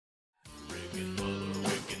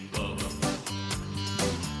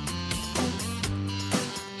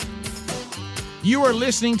You are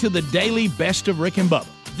listening to the daily Best of Rick and Bubba.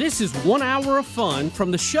 This is 1 hour of fun from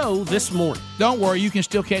the show this morning. Don't worry, you can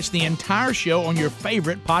still catch the entire show on your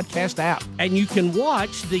favorite podcast app. And you can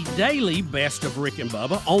watch the daily Best of Rick and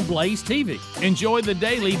Bubba on Blaze TV. Enjoy the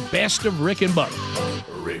daily Best of Rick and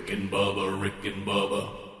Bubba. Rick and Bubba, Rick and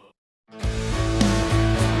Bubba.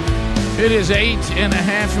 It is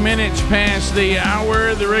 8.5 minutes past the hour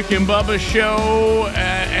of the Rick and Bubba show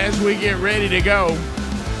as we get ready to go.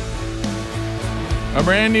 A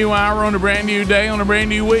brand new hour on a brand new day on a brand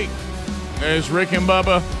new week. As Rick and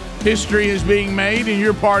Bubba history is being made, and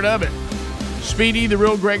you're part of it. Speedy, the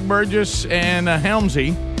real Greg Burgess, and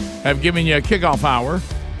Helmsy have given you a kickoff hour.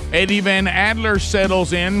 Eddie Van Adler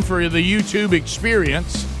settles in for the YouTube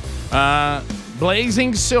experience.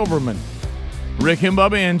 Blazing Silverman, Rick and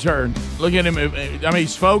Bubba intern. Look at him. I mean,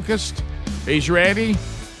 he's focused. He's ready.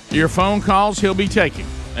 Your phone calls he'll be taking.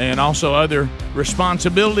 And also other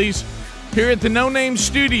responsibilities here at the No Name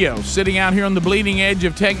Studio, sitting out here on the bleeding edge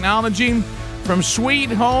of technology from sweet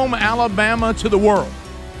home Alabama to the world.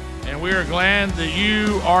 And we are glad that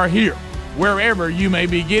you are here, wherever you may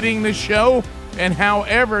be getting the show and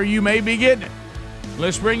however you may be getting it.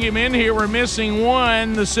 Let's bring him in here. We're missing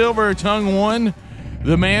one, the silver-tongued one,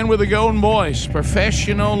 the man with the golden voice,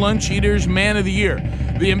 professional lunch eaters, man of the year,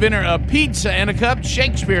 the inventor of pizza and a cup,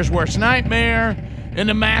 Shakespeare's worst nightmare, and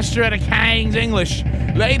the master of the King's English.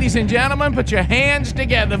 Ladies and gentlemen, put your hands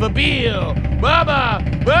together for Bill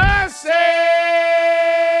Bubba Bussey!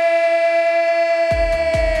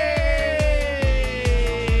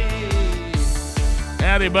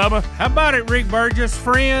 Howdy, Bubba. How about it, Rick Burgess?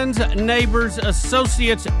 Friends, neighbors,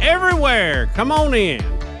 associates, everywhere. Come on in.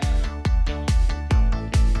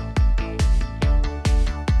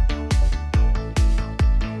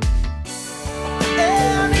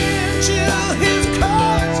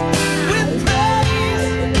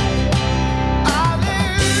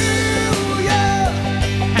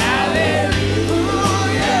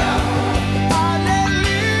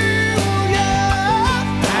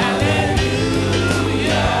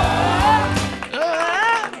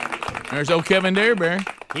 There's old Kevin Dareberry.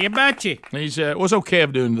 Yeah, about you. He's what's old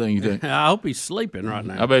Kev doing? You think? I hope he's sleeping right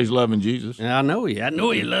now. I bet he's loving Jesus. I know he's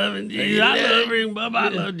loving Jesus. I love him, Bubba. I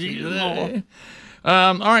love Jesus more.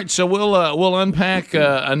 All right, so we'll unpack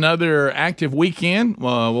another active weekend.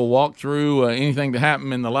 We'll walk through anything that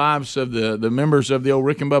happened in the lives of the members of the old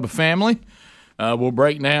Rick and Bubba family. We'll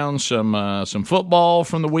break down some football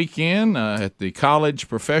from the weekend at the college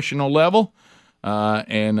professional level.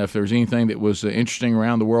 And if there's anything that was interesting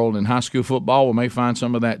around the world in high school football, we may find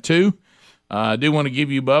some of that too. I do want to give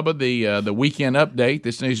you, Bubba, the weekend update.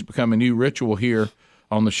 This needs to become a new ritual here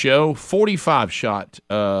on the show. 45 shot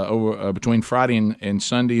over between Friday and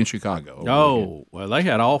Sunday in Chicago. Oh, well, they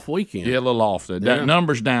had off weekend. Yeah, a little off. That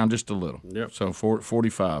number's down just a little. Yep. So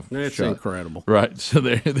 45. That's shot. incredible. Right. So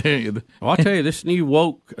there. Well, I tell you, this new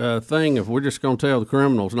woke thing, if we're just going to tell the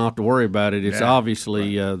criminals not to worry about it, it's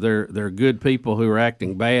obviously they're good people who are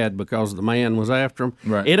acting bad because the man was after them.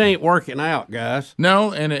 Right. It ain't working out, guys.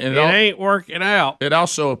 No, and it ain't working out. It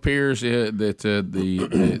also appears that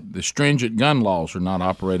the stringent gun laws are not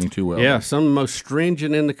operating too well. Yeah, some of the most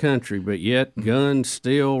stringent in the country, but yet guns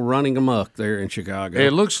still running amok there in Chicago.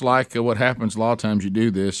 It looks like what happens a lot of times you do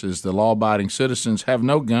this is the law-abiding citizens have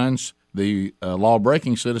no guns. The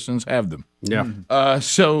law-breaking citizens have them. Yeah.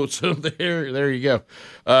 So there you go.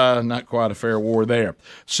 Not quite a fair war there.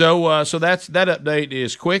 So that update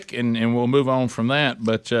is quick, and we'll move on from that.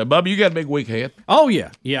 But Bubba, you got a big week ahead. Oh yeah.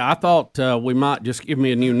 I thought we might just give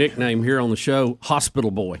me a new nickname here on the show, Hospital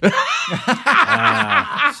Boy. So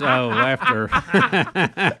after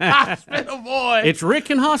Hospital Boy, it's Rick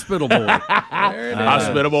and Hospital Boy. There it is.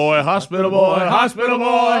 Hospital Boy, Hospital Boy, Hospital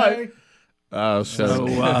Boy.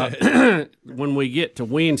 When we get to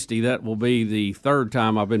Wednesday, that will be the third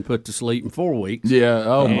time I've been put to sleep in 4 weeks. Yeah.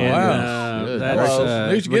 Oh, wow.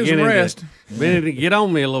 That's need to get some rest. Beginning to get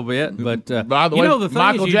on me a little bit. But by the way,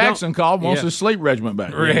 Michael Jackson called, wants his sleep regimen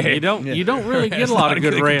back. You don't really get a lot of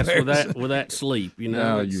good rest with that sleep. You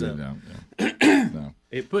know, no, you don't. No.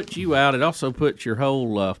 It puts you out. It also puts your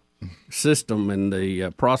whole system and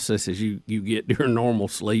the processes you get during normal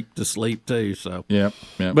sleep to sleep too. So yeah.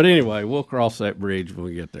 But anyway, we'll cross that bridge when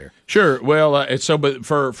we get there. Sure. Well, but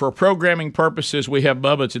for programming purposes, we have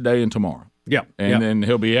Bubba today and tomorrow. Yeah. And then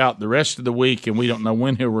he'll be out the rest of the week, and we don't know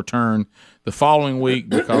when he'll return the following week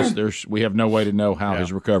because we have no way to know how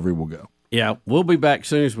his recovery will go. Yeah, we'll be back as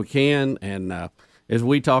soon as we can, and as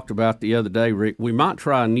we talked about the other day, Rick, we might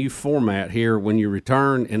try a new format here when you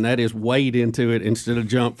return, and that is wade into it instead of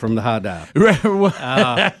jump from the high dive.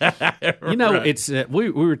 It's we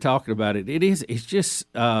were talking about it. It's just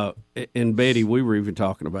and Betty, we were even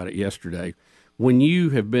talking about it yesterday. When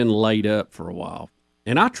you have been laid up for a while,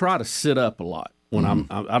 and I try to sit up a lot when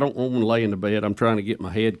I don't want to lay in the bed. I'm trying to get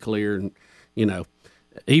my head clear, and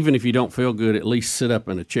even if you don't feel good, at least sit up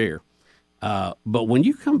in a chair. But when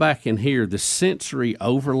you come back in here, the sensory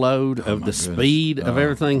overload of the speed of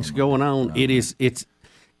everything's going on,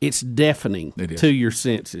 it's deafening to your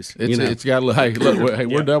senses. It's got look,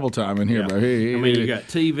 we're double timing here, bro. You got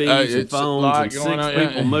TVs and phones and six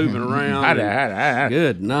people moving around.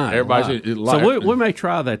 Good night. Everybody's so we may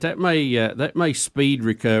try that. That may speed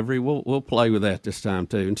recovery. We'll play with that this time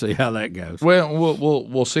too and see how that goes. Well,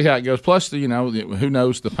 we'll see how it goes. Plus, who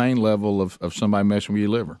knows the pain level of somebody messing with your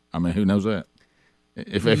liver? I mean, who knows that?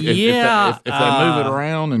 If they move it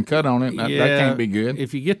around and cut on it, that can't be good.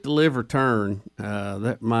 If you get the liver turn,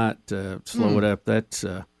 that might slow it up. That's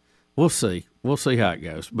we'll see. We'll see how it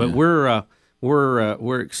goes. But we're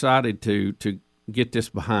excited to get this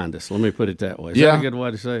behind us. Let me put it that way. Is that a good way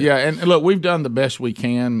to say it? Yeah, and look, we've done the best we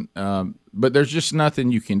can, but there's just nothing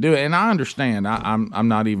you can do. And I understand. I'm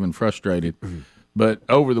not even frustrated. But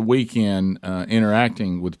over the weekend,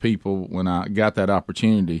 interacting with people when I got that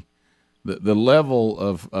opportunity. The level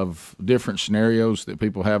of different scenarios that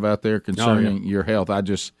people have out there concerning your health, I got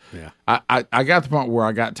to the point where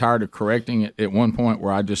I got tired of correcting it at one point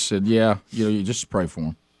where I just said, you just pray for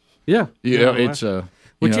them. Yeah. It's the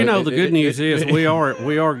good news is we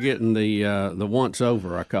are getting the once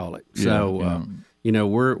over, I call it. So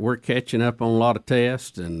we're catching up on a lot of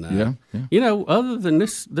tests, and other than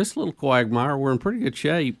this little quagmire, we're in pretty good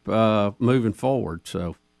shape moving forward.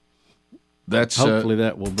 So. Hopefully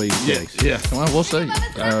that will be the case. Yeah. Well, we'll see.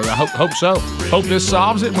 I hope so. Hope this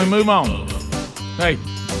solves it and we move on. Hey.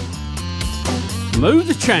 Move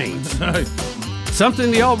the chains.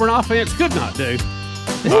 Something the Auburn offense could not do.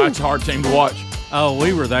 It's a hard team to watch. Oh,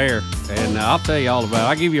 we were there, and I'll tell you all about it.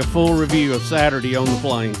 I'll give you a full review of Saturday on the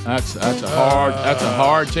Plains. That's a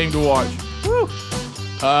hard team to watch. Woo.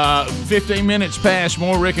 15 minutes past.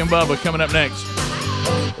 More Rick and Bubba coming up next.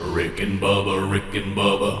 Rick and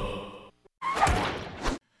Bubba.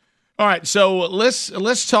 All right, so let's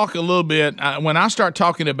talk a little bit. When I start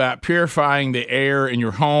talking about purifying the air in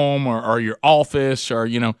your home or your office, or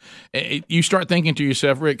you start thinking to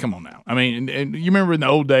yourself, Rick, come on now. I mean, and you remember in the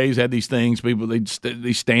old days had these things, people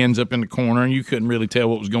these stands up in the corner, and you couldn't really tell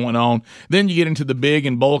what was going on. Then you get into the big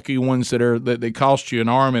and bulky ones that they cost you an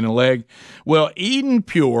arm and a leg. Well, Eden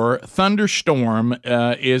Pure Thunderstorm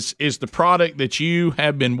is the product that you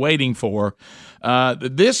have been waiting for.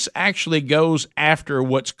 This actually goes after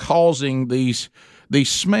what's causing these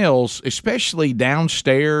smells, especially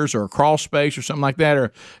downstairs or crawl space or something like that.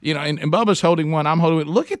 Or and Bubba's holding one. I'm holding it.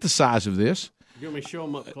 Look at the size of this. You want me to show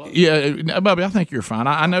them up close? Yeah, Bubba, I think you're fine.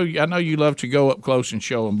 I know you love to go up close and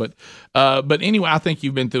show them, but anyway, I think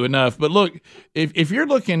you've been through enough. But look, if you're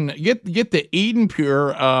looking, get the Eden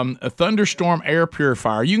Pure a Thunderstorm air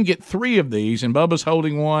purifier. You can get 3 of these, and Bubba's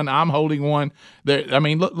holding one. I'm holding one.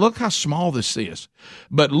 Look how small this is.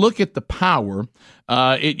 But look at the power.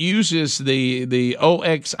 It uses the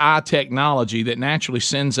OXI technology that naturally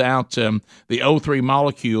sends out the O3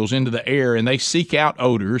 molecules into the air, and they seek out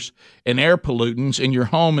odors and air pollutants in your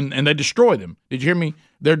home, and they destroy them. Did you hear me?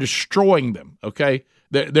 They're destroying them, okay?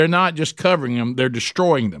 They're not just covering them, they're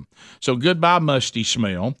destroying them. So goodbye musty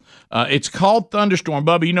smell. It's called Thunderstorm.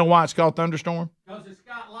 Bubba, you know why it's called Thunderstorm? Because it's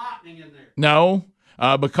got lightning in there. No.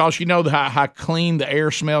 Because you know how clean the air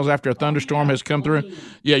smells after a thunderstorm has come through.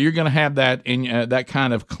 Yeah, you're going to have that in that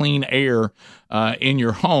kind of clean air in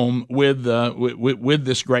your home with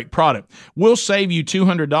this great product. We'll save you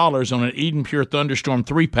 $200 on an Eden Pure Thunderstorm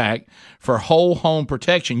 3-pack for whole home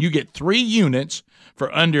protection. You get 3 units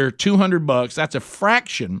for under $200. That's a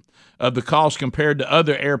fraction of the cost compared to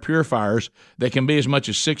other air purifiers that can be as much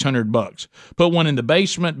as $600. Put one in the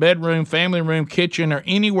basement, bedroom, family room, kitchen, or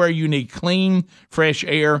anywhere you need clean, fresh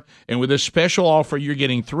air. And with this special offer, you're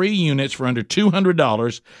getting 3 units for under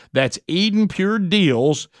 $200. That's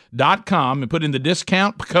EdenPureDeals.com, and put in the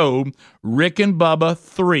discount code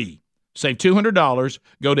RickandBubba3. Save $200.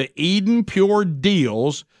 Go to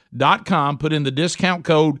EdenPureDeals.com. Put in the discount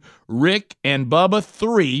code Rick and Bubba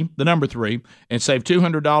 3, the number 3, and save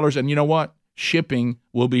 $200. And you know what? Shipping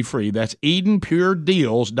will be free. That's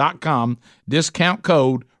EdenPureDeals.com. Discount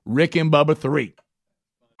code Rick and Bubba 3.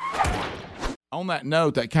 On that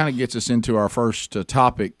note, that kind of gets us into our first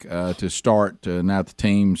topic to start. Now the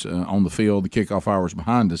team's on the field, the kickoff hour's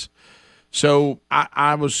behind us. So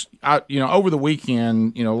I was over the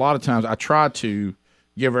weekend, a lot of times I try to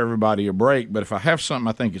give everybody a break, but if I have something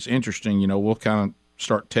I think is interesting, we'll kind of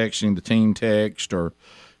start texting the team text, or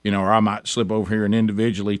I might slip over here and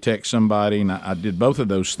individually text somebody, and I did both of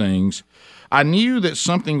those things. I knew that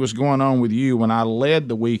something was going on with you when I led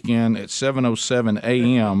the weekend at 7:07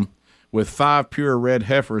 a.m. with 5 pure red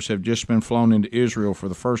heifers have just been flown into Israel for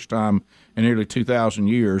the first time in nearly 2,000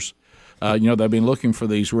 years. They've been looking for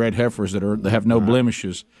these red heifers that have no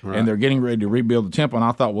blemishes, and they're getting ready to rebuild the temple. And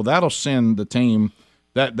I thought, well, that'll send the team.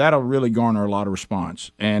 That'll really garner a lot of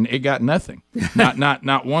response, and it got nothing,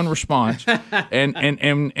 not one response, and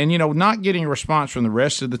not getting a response from the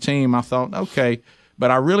rest of the team. I thought, okay,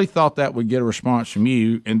 but I really thought that would get a response from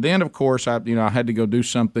you, and then of course I had to go do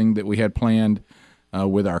something that we had planned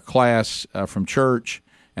with our class from church,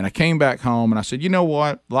 and I came back home and I said, you know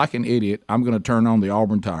what, like an idiot, I'm going to turn on the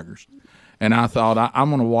Auburn Tigers, and I thought I'm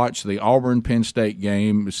going to watch the Auburn-Penn State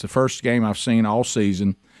game. It's the first game I've seen all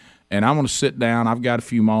season. And I'm going to sit down. I've got a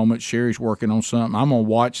few moments. Sherry's working on something. I'm going to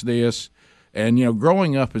watch this. And,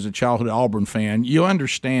 growing up as a childhood Auburn fan, you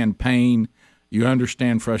understand pain, you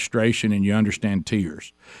understand frustration, and you understand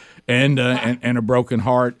tears, and a broken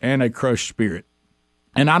heart and a crushed spirit.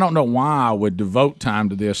 And I don't know why I would devote time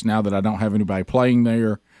to this now that I don't have anybody playing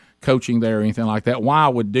there, coaching there, or anything like that. Why I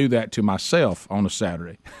would do that to myself on a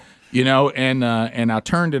Saturday, And I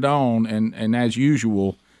turned it on, and as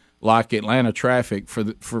usual, like Atlanta traffic, for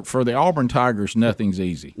the Auburn Tigers, nothing's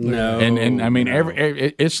easy. No, and I mean,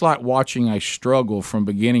 it's like watching a struggle from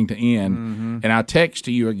beginning to end. Mm-hmm. And I text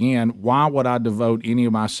to you again, why would I devote any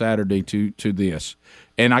of my Saturday to this?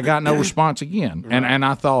 And I got no response again. Right. And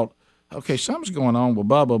I thought, okay, something's going on with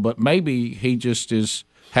Bubba, but maybe he just is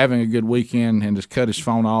having a good weekend and just cut his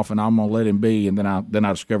phone off, and I'm going to let him be. And then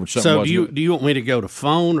I discovered something. So do you want me to go to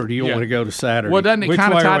phone, or do you want me to go to Saturday? Well, doesn't it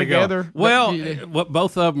kind of tie together? Well,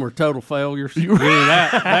 both of them were total failures.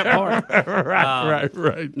 that part.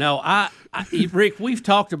 Right. No, Rick, we've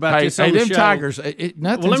talked about this on the show. Tigers,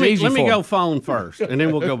 nothing's easy for them. Let me go phone first, and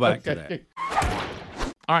then we'll go back to that.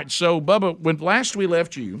 All right, so, Bubba, when last we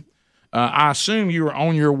left you, I assume you were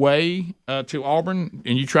on your way to Auburn,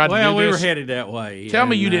 and you tried to do this. Well, we were headed that way. Tell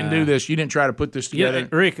me you didn't do this. You didn't try to put this together. Yeah,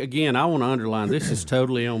 Rick, again, I want to underline, this is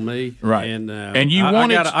totally on me. Right. And you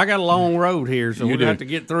wanted I got a long road here, so we're going to have to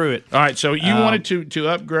get through it. All right, so you wanted to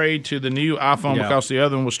upgrade to the new iPhone because the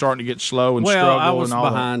other one was starting to get slow and struggle and all that. Well, I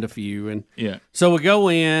was behind a few. And yeah. So we go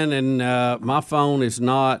in, and my phone is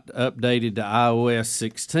not updated to iOS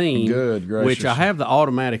 16. Good gracious. Which I have the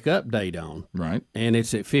automatic update on. Right. And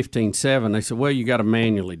it's at 15.7. They said, well, you got to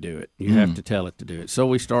manually do it. You have to tell it to do it. So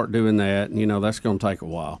we start doing that, and, that's going to take a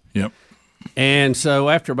while. Yep. And so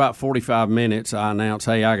after about 45 minutes, I announce,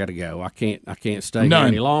 hey, I got to go. I can't stay here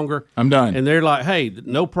any longer. I'm done. And they're like, hey,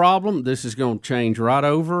 no problem. This is going to change right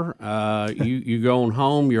over. You going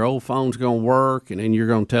home, your old phone's going to work, and then you're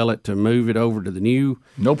going to tell it to move it over to the new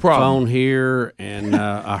phone here. And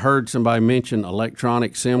I heard somebody mention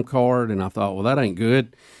electronic SIM card, and I thought, well, that ain't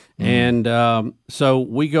good. And so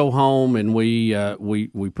we go home, and we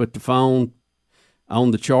put the phone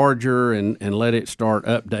on the charger and let it start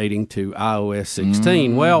updating to iOS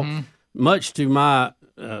 16. Well, much to my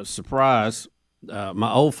surprise,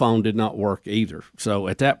 my old phone did not work either. So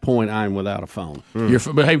at that point, I'm without a phone.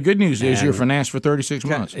 But hey, good news is you're financed for 36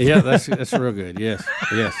 months. Yeah, that's real good. Yes,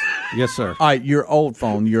 sir. All right, your old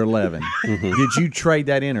phone, your 11. Did you trade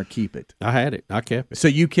that in or keep it? I had it. I kept it. So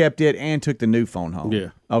you kept it and took the new phone home? Yeah.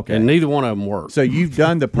 Okay. And neither one of them worked. So you've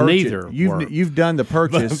done the purchase. Neither you've done the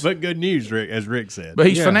purchase. But good news, Rick, as Rick said. But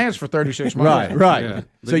he's financed for 36 months. Right. Yeah.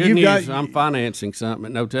 So you've got. I'm financing something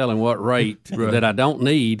at no telling what rate that I don't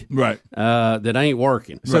need. Right. That ain't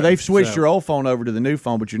working. So they've switched your old phone over to the new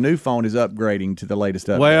phone, but your new phone is upgrading to the latest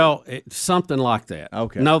update. Well, it's something like that.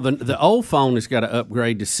 Okay. No, the old phone has got to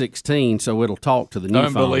upgrade to 16, so it'll talk to the new phone.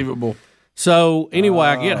 Unbelievable. So anyway,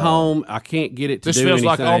 I get home. I can't get it to do anything. This feels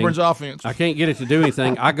like Auburn's offense. I can't get it to do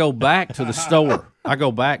anything. I go back to the store.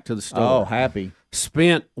 Oh, happy.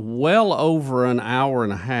 Spent well over an hour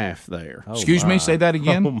and a half there. Excuse me, say that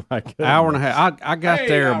again. Oh, my God. Hour and a half. I got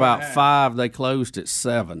there about 5. They closed at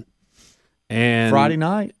 7. And Friday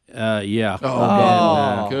night? Yeah.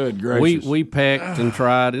 Oh, good gracious. We pecked and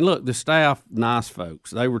tried. And look, the staff, nice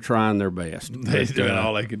folks. They were trying their best. They doing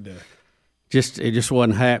all they could do. It just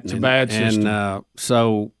wasn't happening. It's a bad system. And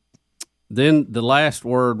so then the last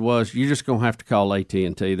word was, you're just going to have to call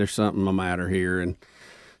AT&T. There's something the matter here. And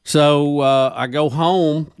so I go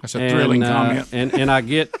home. That's a thrilling comment. And I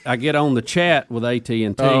get on the chat with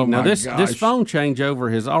AT&T. Oh, now, my this gosh. phone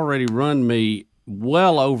changeover has already run me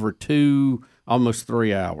well over 2, almost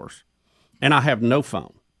 3 hours. And I have no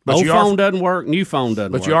phone. But Old phone doesn't work. New phone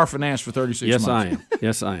doesn't work. But you are financed for 36 yes, months. I am.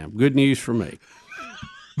 Yes, I am. Good news for me.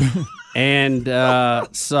 And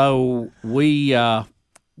so we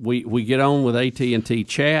get on with AT&T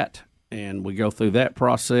Chat, and we go through that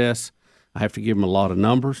process. I have to give them a lot of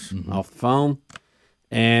numbers off the phone,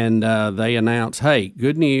 and they announce, "Hey,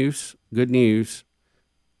 good news!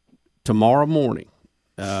 Tomorrow morning,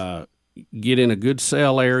 get in a good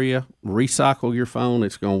cell area, recycle your phone.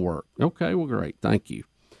 It's going to work." Okay, well, great, thank you.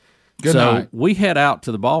 Good night. We head out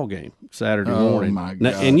to the ball game Saturday morning. My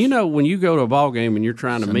now, gosh. and you know, when you go to a ball game and you're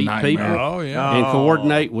trying to meet nightmare. people Oh, yeah. and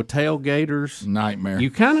coordinate with tailgaters, Nightmare. you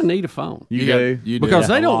kind of need a phone. You do. You do. Because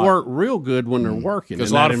they A don't lot. work real good when they're working in Because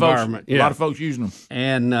that a environment. lot of folks using them.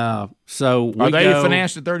 And so we Are they go,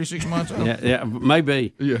 financed at 36 months? Yeah,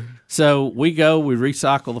 maybe. Yeah. So we go, we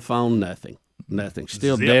recycle the phone, nothing.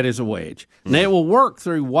 Still dead as a wedge. Now, it will work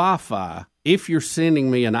through Wi-Fi if you're sending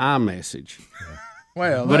me an iMessage.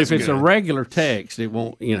 Well, But if it's a regular text, it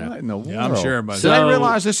won't, you know. In the world. Yeah, I'm sure everybody. Do they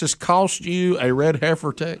realize this has cost you a red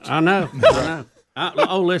heifer text? I know.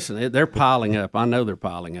 Listen, they're piling up. I know they're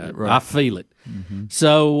piling up. I feel it.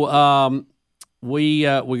 So we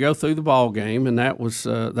go through the ball game, and that was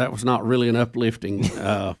not really an uplifting.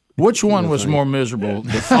 Which one was more miserable,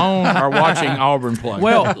 the phone or watching Auburn play?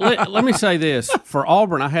 Well, let me say this: for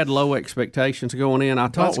Auburn, I had low expectations going in. I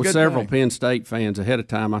talked with several Penn State fans ahead of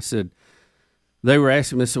time. I said. They were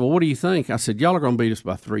asking me, they said, well, what do you think? I said, y'all are going to beat us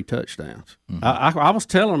by 3 touchdowns. I was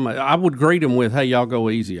telling them, I would greet them with, hey, y'all go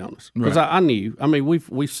easy on us. Because I knew. I mean,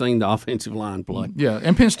 we've seen the offensive line play. Yeah,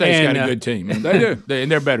 and Penn State's got a good team. They do.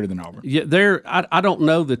 And they're better than Auburn. Yeah, I don't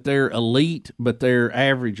know that they're elite, but they're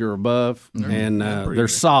average or above, and they're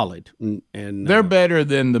solid. And They're better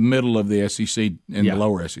than the middle of the SEC and the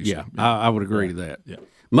lower SEC. Yeah, I would agree to that. Yeah.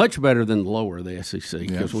 Much better than the lower of the SEC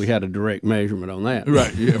because we had a direct measurement on that.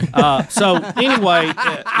 Right, yeah. So anyway,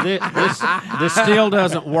 this still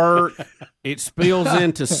doesn't work. It spills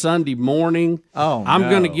into Sunday morning. Oh, I'm no.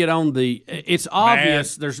 going to get on the – it's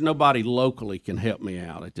obvious there's nobody locally can help me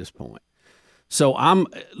out at this point. So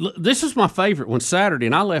this is my favorite one, Saturday,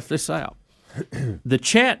 and I left this out. The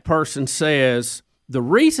chat person says the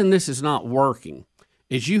reason this is not working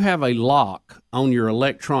is you have a lock on your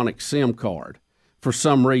electronic SIM card. For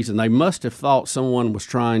some reason, they must have thought someone was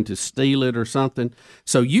trying to steal it or something.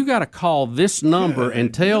 So you got to call this number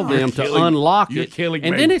and tell them to unlock it,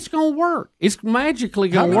 and then it's going to work. It's magically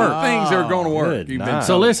going to work. Things are going to work. Good night.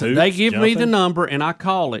 So listen, they give me the jumping. number, and I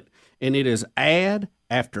call it, and it is ad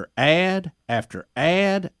after ad after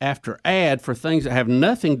ad after ad for things that have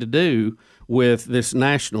nothing to do with this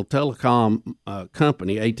national telecom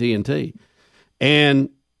company, AT&T. And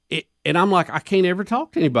I'm like, I can't ever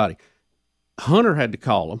talk to anybody. Hunter had to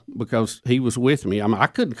call him because he was with me. I mean, I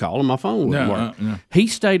couldn't call him. My phone wouldn't work. No. He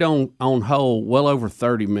stayed on hold well over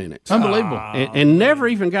 30 minutes. Unbelievable. And never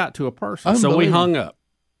even got to a person. So we hung up.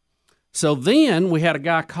 So then we had a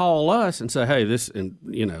guy call us and say, hey,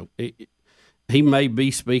 he may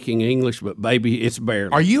be speaking English, but baby, it's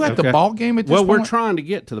barely. Are you at the ball game at this point? Well, we're trying to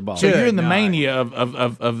get to the ball So game. you're in the mania of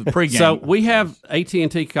the pregame. So we have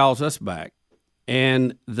AT&T calls us back,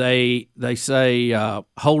 and they say,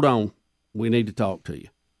 hold on. We need to talk to you.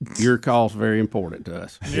 Your call's very important to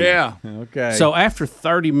us. Yeah. Okay. So after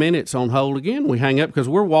 30 minutes on hold again, we hang up because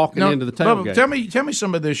we're walking into the tailgate. Bubba, tell me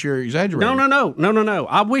some of this you're exaggerating. No.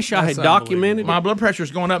 I wish I had documented My it. blood pressure's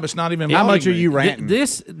going up. It's not even. How much loading are me. you ranting?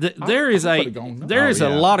 There is a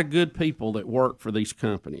lot of good people that work for these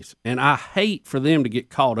companies, and I hate for them to get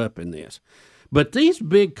caught up in this. But these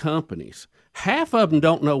big companies, half of them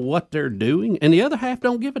don't know what they're doing, and the other half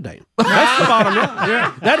don't give a damn. That's the bottom line.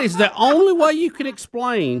 Yeah. That is the only way you can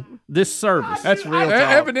explain this service. That's real talk.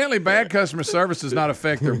 Evidently, bad customer service does not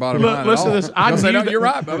affect their bottom line. Listen to at all. this. I They'll say, knew "No, that- you're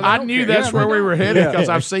right, Bubba. I knew that's where we were headed because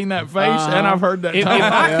I've seen that face and I've heard that.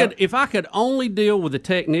 If I could only deal with the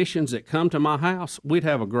technicians that come to my house, we'd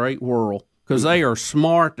have a great world because they are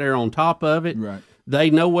smart. They're on top of it. Right.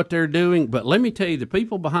 They know what they're doing. But let me tell you, the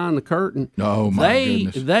people behind the curtain, Oh, my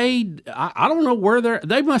goodness. I don't know where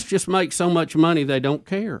they must just make so much money they don't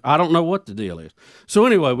care. I don't know what the deal is. So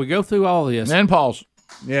anyway, we go through all this. And pause.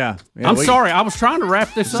 Yeah. I'm sorry, I was trying to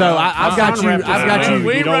wrap this up. So I've got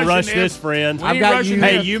you. You don't rush this, friend. I've got you.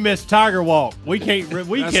 Hey, you missed Tiger Walk. We cannot.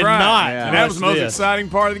 Yeah. And that was the most this. exciting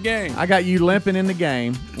part of the game. I got you limping in the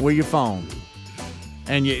game with your phone,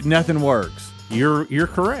 and nothing works. You're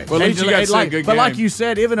correct. Well, at least you got to say good But game. like you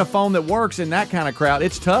said, even a phone that works in that kind of crowd,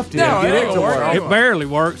 it's tough to get it it ain't to work. work. It barely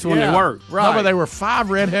works when they work. Right. Bubba, they were 5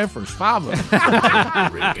 red heifers, 5 of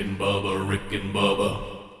them. Rick and Bubba, Rick and Bubba.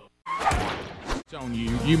 It's on you.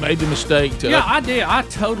 You made the mistake to. Yeah, I did. I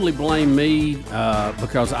totally blame me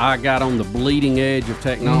because I got on the bleeding edge of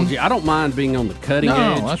technology. I don't mind being on the cutting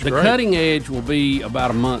edge. That's the great. cutting edge will be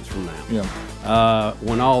about a month from now. Yeah.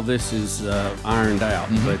 When all this is ironed out.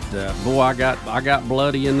 But boy, I got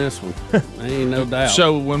bloody in this one. Ain't no doubt.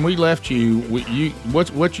 So when we left you,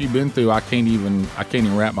 what you've been through, I can't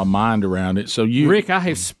even wrap my mind around it. So Rick, I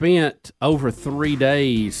have spent over 3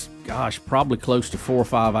 days, gosh, probably close to 4 or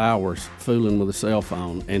 5 hours fooling with a cell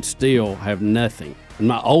phone, and still have nothing. And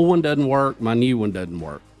my old one doesn't work. My new one doesn't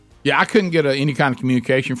work. Yeah, I couldn't get any kind of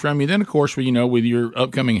communication from you. Then, of course, with your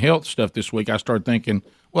upcoming health stuff this week, I started thinking,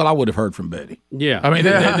 well, I would have heard from Betty. Yeah. I mean,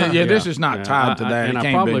 this is not tied to that. And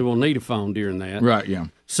I probably will need a phone during that. Right, yeah.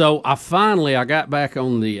 So I got back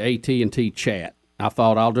on the AT&T chat. I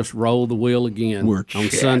thought I'll just roll the wheel again on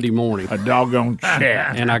Sunday morning. A doggone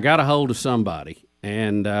chat. And I got a hold of somebody.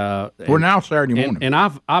 And we're now Saturday morning. And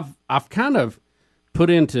I've kind of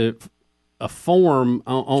put into a form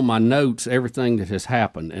on my notes everything that has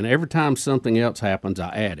happened, and every time something else happens,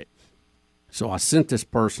 I add it. So I sent this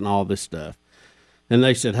person all this stuff, and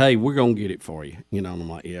they said, "Hey, we're gonna get it for you," and I'm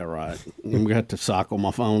like, "Yeah, right." And we got to cycle my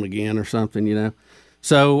phone again or something,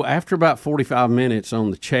 So after about 45 minutes on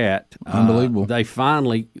the chat, unbelievable,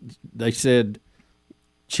 they said,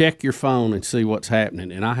 check your phone and see what's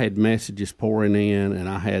happening. And I had messages pouring in, and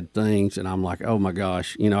I had things, and I'm like, oh my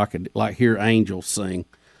gosh, I could hear angels sing.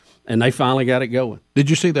 And they finally got it going. Did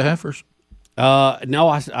you see the heifers? No,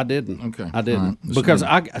 I didn't. Okay, I didn't right. because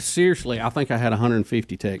I think I had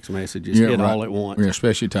 150 text messages hit all at once. Yeah,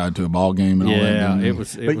 especially tied to a ball game and all that. Yeah, it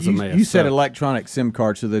was a mess. You said electronic SIM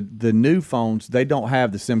card, so the new phones they don't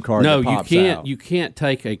have the SIM card. No, that pops you can't. out. You can't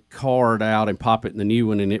take a card out and pop it in the new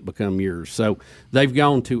one and it become yours. So they've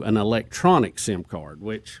gone to an electronic SIM card,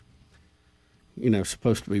 which.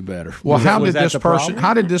 Supposed to be better. Well, how did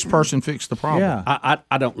this person fix the problem? Yeah,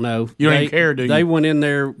 I don't know. You don't even care, do you? They went in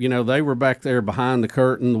there. They were back there behind the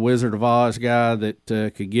curtain, the Wizard of Oz guy that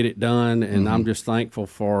could get it done, and I'm just thankful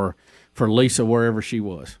for Lisa wherever she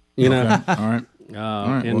was. All right.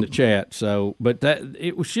 In the chat. So, but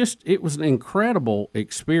it was an incredible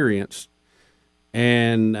experience,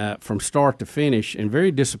 and from start to finish, and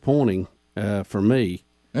very disappointing for me.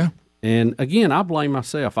 Yeah. And again, I blame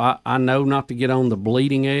myself. I know not to get on the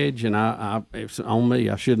bleeding edge, and it's on me.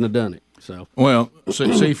 I shouldn't have done it. So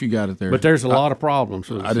see if you got it there. But there's a lot of problems.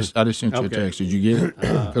 I just sent you a text. Did you get it?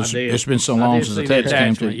 Because I did. It's been so long since the text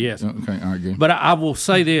came to you. Yes. Okay. All right. Good. But I will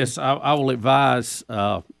say this. I will advise.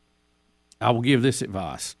 I will give this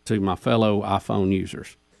advice to my fellow iPhone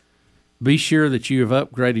users. Be sure that you have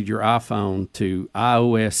upgraded your iPhone to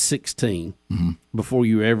iOS 16 before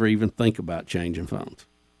you ever even think about changing phones.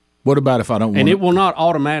 What about if I don't want And it will not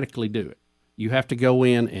automatically do it. You have to go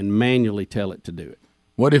in and manually tell it to do it.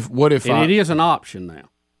 What if it is an option now.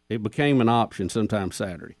 It became an option sometime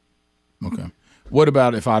Saturday. Okay. What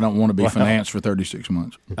about if I don't want to be financed for 36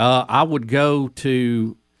 months? I would go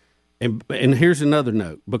to and here's another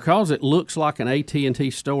note. Because it looks like an AT&T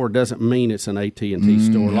store doesn't mean it's an AT&T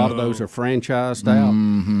store. A lot of those are franchised out.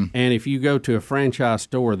 And if you go to a franchise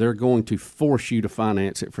store, they're going to force you to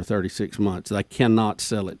finance it for 36 months. They cannot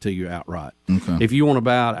sell it to you outright. Okay. If you want to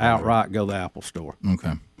buy it outright, go to the Apple store.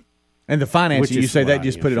 Okay. And the financing, you say they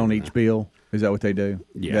just put it on now. each bill? Is that what they do?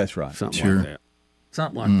 Yeah, that's right. Something like that.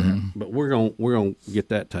 Something like that. But we're gonna get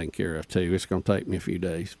that taken care of too. It's gonna take me a few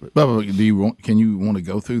days. But Bubba, can you want to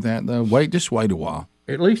go through that though? Just wait a while.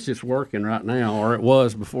 At least it's working right now, or it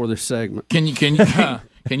was before this segment. Can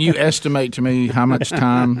you estimate to me how much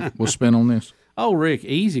time we'll spend on this? Oh, Rick,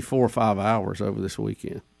 easy 4 or 5 hours over this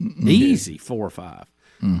weekend. Easy 4 or 5.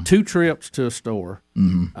 2 trips to a store.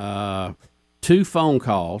 2 phone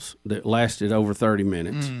calls that lasted over 30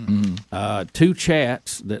 minutes, 2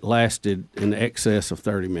 chats that lasted in excess of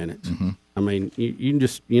 30 minutes. I mean, you can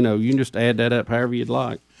just add that up however you'd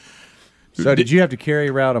like. So did you have to carry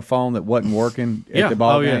around a phone that wasn't working at the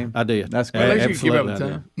ball game? I did. That's great. At least you keep up with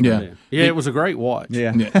time. Yeah. It was a great watch.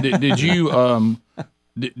 Yeah. Did you?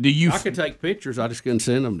 Do you? I could take pictures. I just couldn't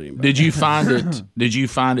send them to anybody. Did you find it? Did you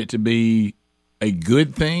find it to be a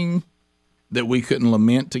good thing that we couldn't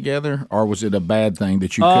lament together, or was it a bad thing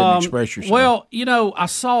that you couldn't express yourself? Well, I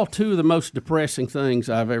saw 2 of the most depressing things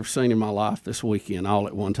I've ever seen in my life this weekend, all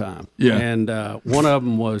at one time. Yeah. And one of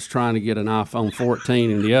them was trying to get an iPhone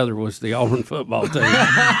 14, and the other was the Auburn football team.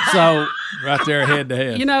 So Right there, head to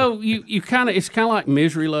head. You kind of, it's kind of like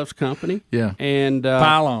misery loves company. Yeah. And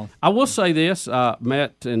Pile on. I will say this: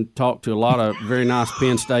 met and talked to a lot of very nice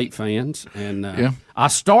Penn State fans, and I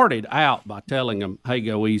started out by telling them, "Hey,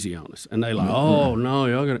 go easy on us," and they like, "Oh no,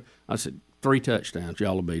 y'all gonna." I said, 3 touchdowns,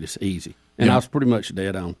 y'all will beat us easy. And I was pretty much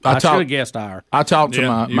dead on. I should have guessed higher. I talked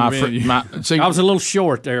to my see, I was a little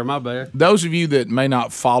short there, my bad. Those of you that may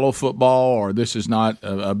not follow football or this is not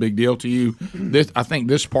a big deal to you, I think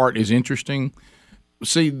this part is interesting.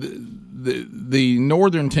 See, the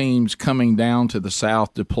northern teams coming down to the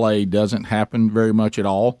south to play doesn't happen very much at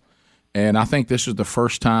all. And I think this is the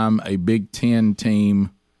first time a Big Ten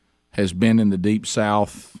team has been in the Deep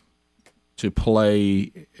South to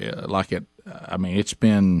play it's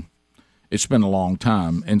been a long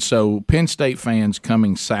time. And so Penn State fans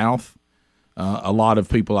coming south, a lot of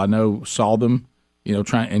people I know saw them,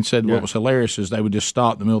 and said what was hilarious is they would just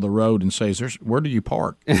stop in the middle of the road and say, "Where do you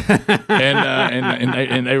park?"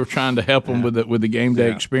 and they were trying to help them with the game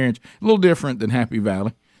day experience. A little different than Happy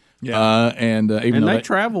Valley. Yeah, even though they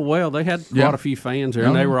travel well. They had quite a few fans there,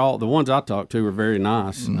 and they were all the ones I talked to were very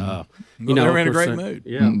nice. They were in a great mood.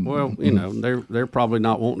 Yeah, well, they're probably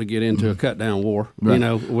not wanting to get into a cut down war,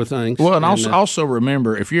 with things. Well, and also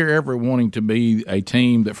remember, if you're ever wanting to be a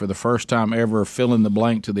team that for the first time ever fill in the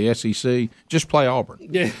blank to the SEC, just play Auburn.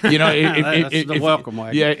 Yeah, that's the welcome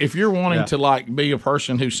way. Yeah, if you're wanting to be a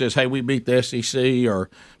person who says, "Hey, we beat the SEC,"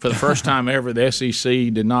 or for the first time ever, the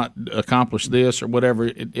SEC did not accomplish this or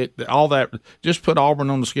whatever. All that, just put Auburn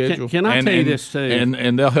on the schedule. Can I tell you this too?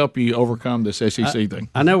 And they'll help you overcome this SEC thing.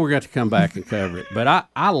 I know we're going to come back and cover it, but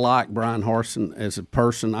I like Brian Harsin as a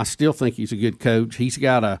person. I still think he's a good coach. He's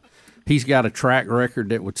got a track record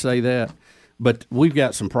that would say that, but we've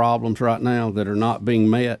got some problems right now that are not being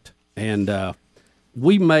met, and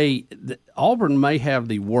Auburn may have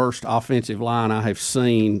the worst offensive line I have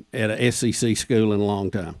seen at a SEC school in a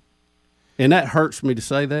long time. And that hurts me to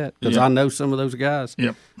say that because I know some of those guys.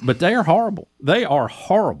 Yep. But they are horrible. They are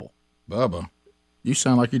horrible. Bubba, you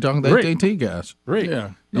sound like you're talking to the AT&T guys. Rick.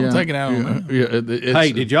 Yeah. Don't take it out on them.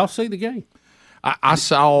 Hey, did y'all see the game? I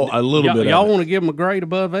saw a little bit of it. Y'all want to give them a grade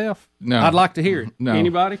above F? No. I'd like to hear it. No.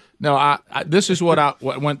 Anybody? No, this is what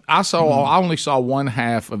when I saw. I only saw one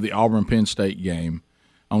half of the Auburn-Penn State game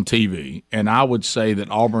on TV, and I would say that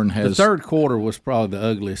Auburn has. The third quarter was probably the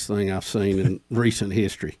ugliest thing I've seen in recent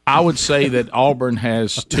history. I would say that Auburn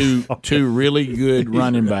has two really good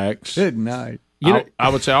running backs. Good night. I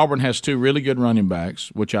would say Auburn has two really good running backs,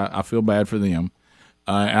 which I feel bad for them.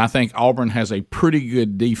 And I think Auburn has a pretty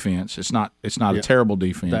good defense. It's not a terrible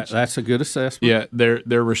defense. That's a good assessment. Yeah,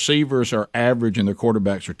 their receivers are average and their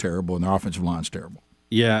quarterbacks are terrible and their offensive line's terrible.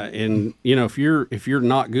 Yeah, and if you're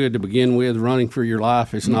not good to begin with, running for your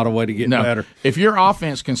life, it's not a way to get better. If your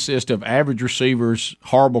offense consists of average receivers,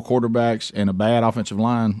 horrible quarterbacks, and a bad offensive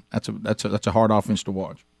line, that's a hard offense to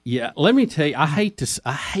watch. Yeah, let me tell you, I hate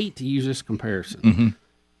to use this comparison,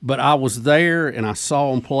 but I was there and I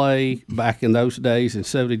saw him play back in those days, and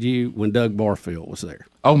so did you when Doug Barfield was there.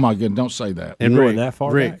 Oh my goodness, don't say that. And Rick, that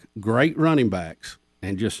far back? Great running backs,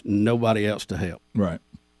 and just nobody else to help. Right.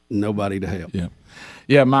 Nobody to help. Yeah.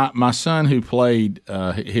 Yeah, my son who played,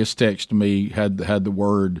 his text to me had the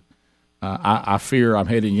word, I fear I'm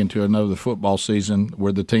heading into another football season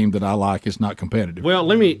where the team that I like is not competitive. Well,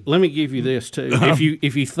 let me give you this too. If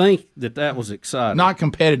you think that was exciting, not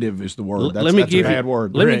competitive is the word. That's a bad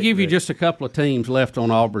word. Let me give you just a couple of teams left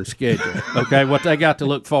on Auburn's schedule. Okay, what they got to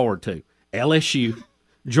look forward to: LSU,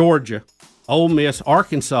 Georgia, Ole Miss,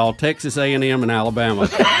 Arkansas, Texas A&M, and Alabama,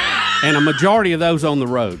 and a majority of those on the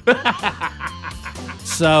road.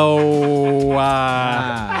 So,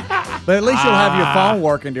 but at least you'll have your phone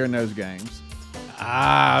working during those games.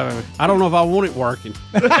 I don't know if I want it working.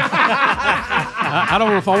 I don't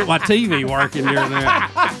know if I want my TV working during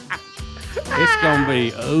that. It's going to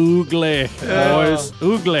be ugly, boys.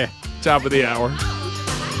 Ugly. Top of the hour.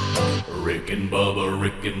 Rick and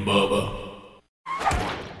Bubba.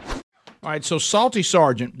 All right, so Salty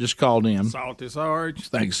Sergeant just called in. Salty Sarge.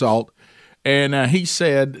 Thanks, Salt. And he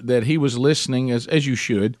said that he was listening, as you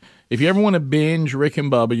should. If you ever want to binge Rick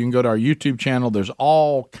and Bubba, you can go to our YouTube channel. There's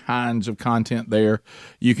all kinds of content there.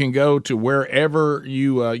 You can go to wherever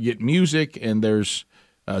you get music, and there's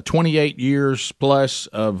 28 years plus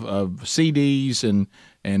of CDs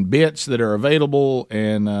and bits that are available,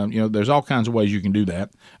 and there's all kinds of ways you can do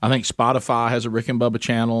that. I think Spotify has a Rick and Bubba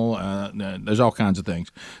channel. There's all kinds of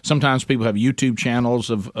things. Sometimes people have YouTube channels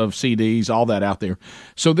of CDs, all that out there.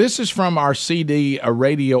 So this is from our CD, A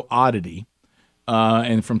Radio Oddity,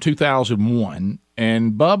 and from 2001.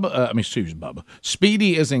 And Bubba,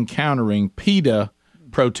 Speedy is encountering PETA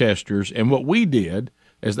protesters, and what we did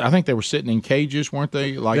is I think they were sitting in cages, weren't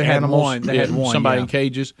they? Like they animals. They had one. Somebody in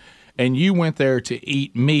cages. And you went there to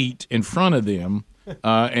eat meat in front of them,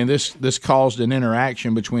 and this caused an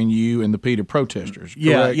interaction between you and the PETA protesters.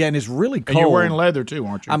 Yeah, correct? yeah, and it's really cold. And you're wearing leather too,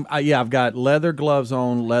 aren't you? I've got leather gloves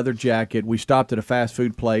on, leather jacket. We stopped at a fast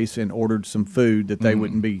food place and ordered some food that they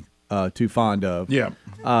wouldn't be too fond of. Yeah.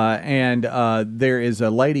 And there is a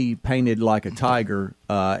lady painted like a tiger,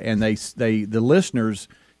 and the listeners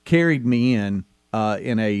carried me in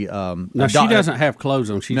a now she doesn't have clothes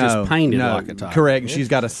on. She just painted like a tiger. Correct. She's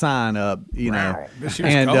got a sign up, and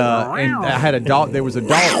I had a dog. There was a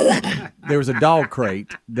dog. There was a dog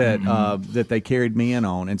crate that they carried me in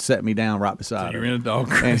on and set me down right beside her. You're in a dog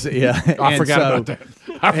crate. And so, yeah, I forgot about that.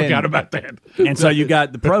 I forgot about that. And so you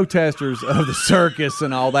got the protesters of the circus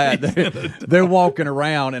and all that. They're walking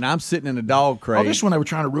around, and I'm sitting in a dog crate. Oh, this one they were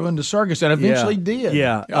trying to ruin the circus, and eventually did.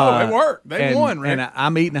 Yeah. Oh, it worked. They won, Rick. And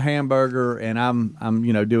I'm eating a hamburger, and I'm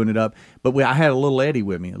doing it up. But I had a little Eddie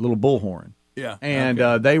with me, a little bullhorn. Yeah.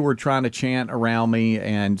 And they were trying to chant around me,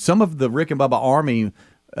 and some of the Rick and Bubba Army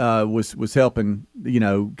was helping,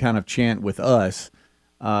 kind of chant with us.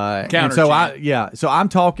 And so I'm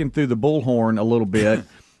talking through the bullhorn a little bit,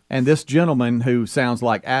 and this gentleman who sounds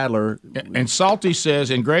like Adler. And Salty says,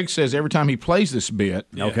 and Greg says every time he plays this bit,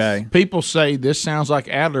 okay, people say this sounds like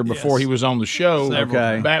Adler before he was on the show.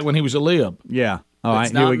 Okay. Back when he was a lib. Yeah. All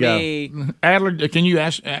right, here we go. Adler, can you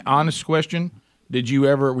ask an honest question? Were you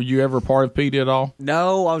ever part of PETA at all?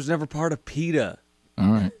 No, I was never part of PETA.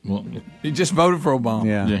 All right. Well, He just voted for Obama.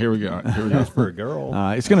 Yeah. here we go. Here we go. For a girl.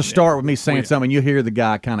 It's going to start with me saying something. You'll hear the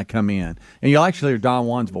guy kind of come in, and you'll actually hear Don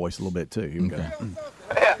Juan's voice a little bit too. Here we go.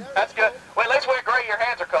 Yeah, that's good. Well, at least we agree your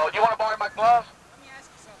hands are cold. You want to borrow my gloves? Let me ask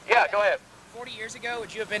you something. Yeah, go ahead. 40 years ago,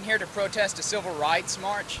 would you have been here to protest a civil rights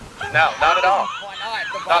march? No, not at all. Why not?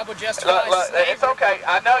 The Bible justifies Look, slavery. it's okay.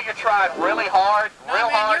 I know you're trying really hard, No, real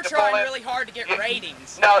man, hard you're to pull trying in. really hard to get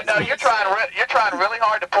ratings. No, That's you're what trying really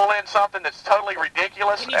hard to pull in something that's totally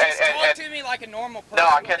ridiculous. Can you just talk to me like a normal person?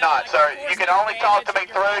 No, I cannot, sir. You can only talk to me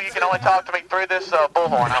through. You can only talk to me through this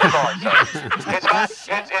bullhorn. I'm sorry,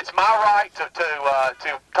 sir. It's my right to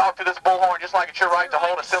talk to this bullhorn, just like it's your right to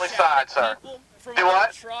hold a silly sign, sir. Do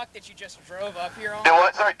what? Truck that you just drove up here on. Do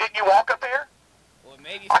what, sir? Didn't you walk up here? Well,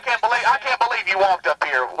 maybe. I can't believe you walked up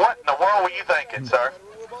here. What in the world were you thinking, sir?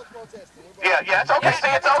 Yeah, it's okay. See,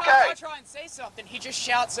 it's okay. I try and say something, he just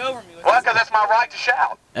shouts over me. Well, because that's my right to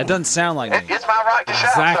shout. That doesn't sound like me. It's my right to shout,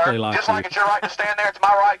 Exactly sir. like Just you. like it's your right to stand there, it's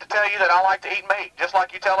my right to tell you that I like to eat meat. Just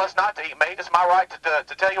like you tell us not to eat meat, it's my right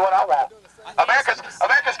to tell you what I want. America's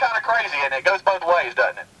kind of crazy, and it goes both ways,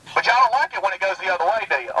 doesn't it? But y'all don't like it when it goes the other way,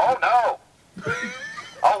 do you? Oh, no.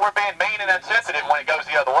 Oh, we're being mean and insensitive when it goes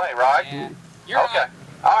the other way, right? Yeah. You're Okay. right.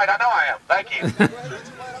 All right, I know I am. Thank you.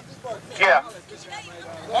 Yeah.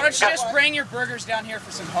 Why don't you just bring your burgers down here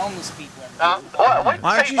for some homeless people?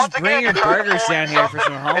 Why don't you just bring your burgers down here for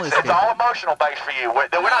some homeless It's people? all emotional based for you. We're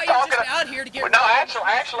not you're talking. just out here to get No, ratings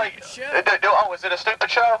actually. for your show. Is it a stupid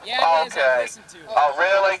show? Yeah, it is. I Okay. listen to it. Oh,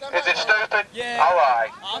 really? Is it stupid? Yeah. All right.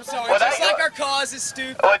 I'm sorry, Well, just that- like our cause is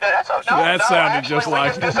stupid. Well, that sounded actually, just we like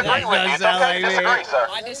just disagree it. with you. That It's does sound okay to like disagree, me. sir.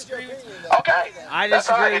 I disagree with you. Okay. I That's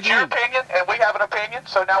all right. disagree It's with your you. opinion, and we have an opinion,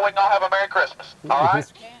 so now we can all have a Merry Christmas. All right?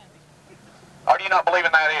 Or do you not believe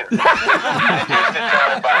in that either?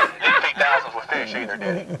 Didn't feed thousands with fish either,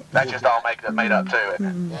 did he? That's just all made up too,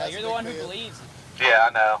 isn't Well, you're the one who believes it. it? Yeah,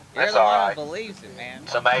 I know. You're That's the all one right. who believes it, man.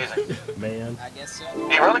 It's amazing. Man. I guess so.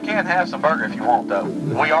 You really can have some burger if you want, though.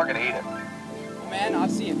 We are going to eat it. Well, man, I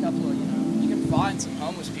see a couple of, you can find some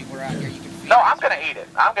homeless people around here. You can feed No, them. I'm going to eat it.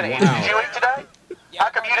 I'm going to eat it. Did you eat today? Yeah, How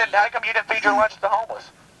come you didn't feed your lunch to the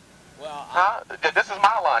homeless? Well, Huh? This is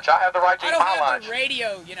my lunch. I have the right to I eat don't my have lunch. the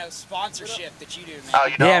radio, sponsorship that you do, man. Oh,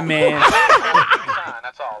 you don't? Yeah, man.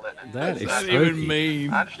 That's all, isn't it? That is Not spooky. even mean.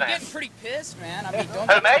 I You're understand. getting pretty pissed, man. I mean, don't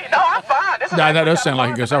Who, me? No, I'm fine. This is No, that actually does sound like it,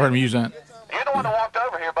 kinda because fun I to heard me. him use that. You're the one that walked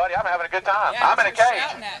over here, buddy. I'm having a good time. Yeah, I'm in a you're cage.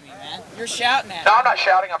 shouting at me, man. You're shouting at No, me. I'm not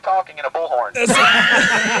shouting. I'm talking in a bullhorn.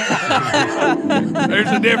 There's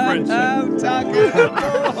a difference. I'm talking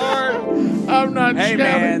bullhorn. I'm not Hey, shouting.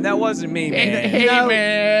 man, that wasn't me, man. Hey,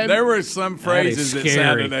 man. There were some phrases that scary.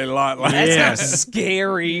 sounded a lot like That's that. not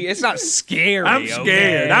scary. It's not scary. I'm scared.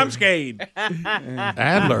 okay? I'm scared.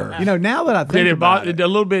 Adler. Now that I think Did it about a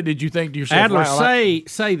little bit? Did you think to yourself, Adler, wow,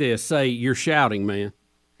 say this. Say you're shouting, man.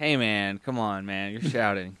 Hey, man, come on, man. You're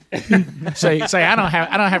shouting. say I don't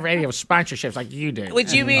have any of sponsorships like you do.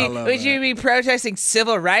 Would you be protesting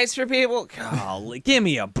civil rights for people? Golly, give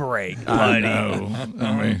me a break, buddy. I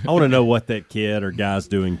mean, I want to know what that kid or guy's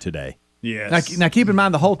doing today. Yes. now, keep in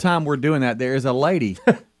mind, the whole time we're doing that, there is a lady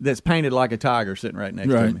that's painted like a tiger sitting right next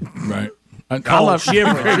to me. right. I Cold love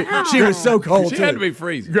shivering. She was so cold, She too. had to be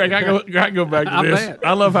freezing. Greg, I go back to I this. bet.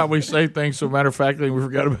 I love how we say things so matter of factly, and we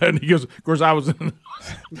forgot about it. And he goes, of course, I was in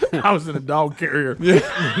I was in a dog carrier.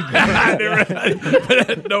 I never put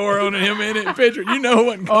that door on him in it. Picture, you know, it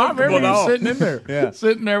wasn't comfortable at all. Sitting in there,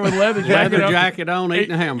 sitting there with leather jacket on,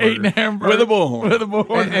 eating a hamburger, with a bullhorn. With a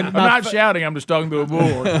bullhorn. And I'm not shouting. I'm just talking to a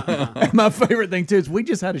bullhorn. My favorite thing too is we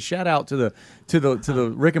just had a shout out to the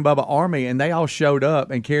Rick and Bubba Army, and they all showed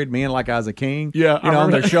up and carried me in like I was a king. Yeah,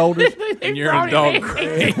 on their shoulders. And you're in a dog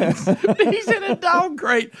crate. He's in a dog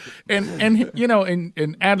crate. And you know,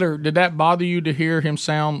 and Adler, did that bother you to hear him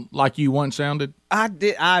sound like you once sounded? I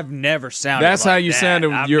did. I've never sounded. That's like how you that.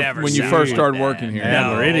 sounded I've when you first started working here.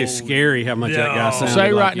 Adler, it is scary how much that guy sounds.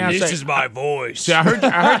 Say like right now. This is my voice. See, I heard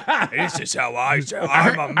This is how I sound.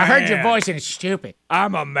 I'm a man. I heard your voice and it's stupid.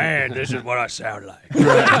 I'm a man. This is what I sound like.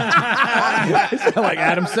 Like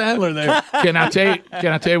Adam Sandler there. Can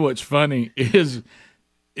I tell you what's funny is,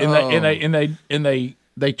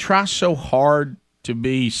 they try so hard to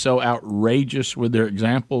be so outrageous with their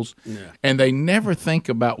examples, and they never think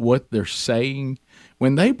about what they're saying.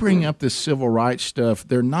 When they bring up this civil rights stuff,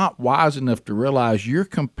 they're not wise enough to realize you're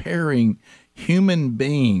comparing human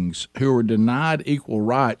beings who are denied equal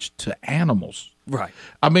rights to animals. Right.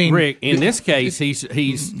 I mean, Rick, in this case,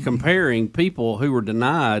 he's comparing people who were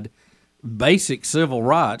denied basic civil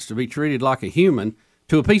rights to be treated like a human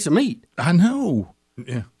to a piece of meat. I know.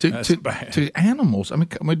 Yeah, To animals. I mean,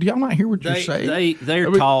 do y'all not hear what you're saying? They're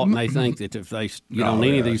taught, and they think that if they get on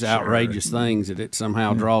any of these outrageous things, that it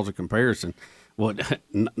somehow draws a comparison. Well,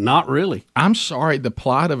 not really. I'm sorry. The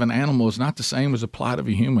plight of an animal is not the same as the plight of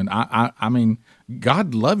a human. I mean,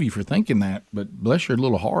 God love you for thinking that, but bless your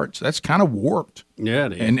little hearts. That's kind of warped. Yeah,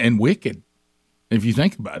 it is. And wicked, if you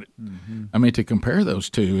think about it. Mm-hmm. I mean, to compare those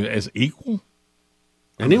two as equal.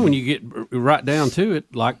 And then when you get right down to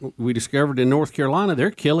it, like we discovered in North Carolina,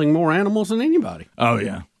 they're killing more animals than anybody. Oh,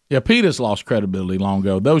 yeah. Yeah, PETA's lost credibility long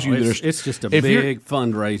ago. Those of you that are, it's just a big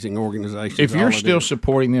fundraising organization. If you're still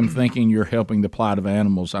supporting them thinking you're helping the plight of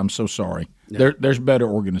animals, I'm so sorry. Yeah. There's better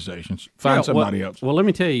organizations. Find somebody else. Well, let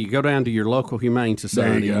me tell you, go down to your local humane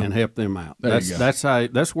society and help them out.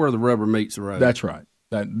 That's where the rubber meets the road. That's right.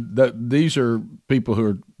 These are people who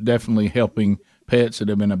are definitely helping pets that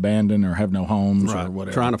have been abandoned or have no homes or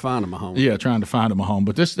whatever. Trying to find them a home. Yeah, trying to find them a home.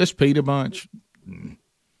 But this PETA bunch,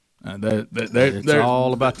 it's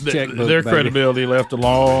all about the checkbook. Their credibility left a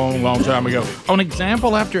long, long time ago. On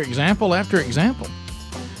example after example after example.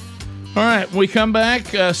 All right, we come back.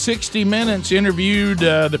 60 Minutes interviewed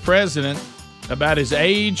the president about his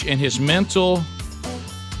age and his mental,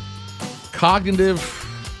 cognitive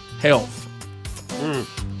health.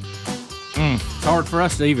 It's hard for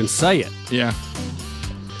us to even say it. Yeah.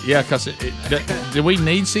 Yeah, because do we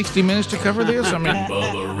need 60 minutes to cover this? I mean,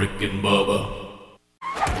 Bubba, Rick and Bubba.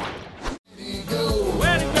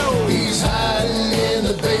 He's hiding in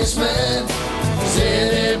the basement. Does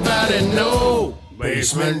anybody know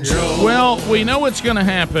Basement Joe? Well, we know what's going to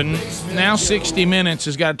happen. Now 60 Minutes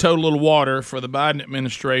has got to tote a little water for the Biden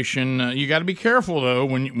administration. You got to be careful, though.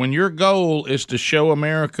 When your goal is to show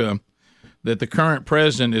America that the current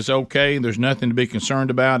president is okay, there's nothing to be concerned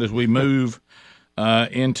about as we move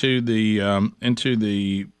into the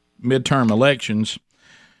midterm elections.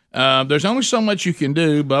 There's only so much you can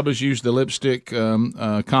do. Bubba's used the lipstick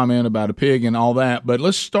comment about a pig and all that. But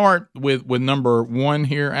let's start with number one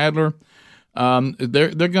here, Adler. They're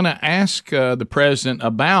going to ask the president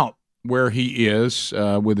about where he is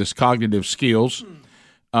with his cognitive skills,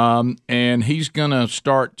 and he's going to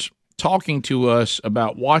start talking to us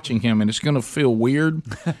about watching him, and it's going to feel weird.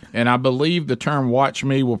 And I believe the term "watch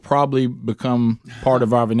me" will probably become part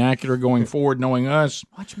of our vernacular going forward, knowing us.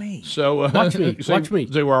 Watch me. So watch me. Watch me.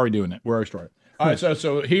 So we're already doing that. We're already started. All right.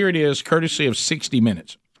 So here it is, courtesy of 60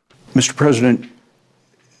 Minutes. Mr. President,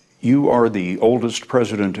 you are the oldest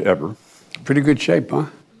president ever. Pretty good shape, huh?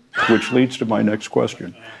 Which leads to my next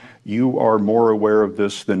question. You are more aware of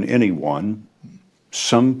this than anyone.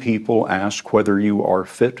 Some people ask whether you are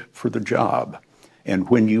fit for the job. And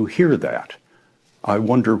when you hear that, I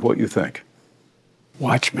wonder what you think.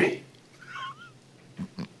 Watch me.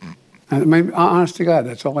 I mean, honest to God,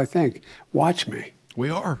 that's all I think. Watch me. We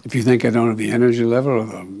are. If you think I don't have the energy level or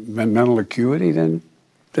the mental acuity, then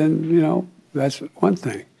that's one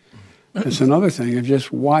thing. It's another thing of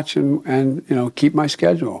just watch and keep my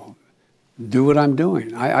schedule, do what I'm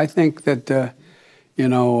doing. I think that,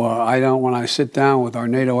 I don't, when I sit down with our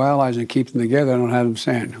NATO allies and keep them together, I don't have them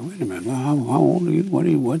saying, wait a minute, how old are you? What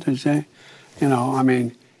did they say?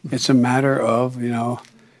 It's a matter of,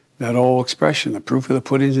 that old expression, the proof of the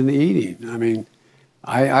pudding's in the eating. I mean,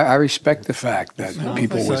 I respect the fact that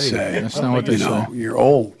people would say, that's not what they say. You're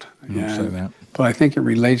old. Don't say that. But I think it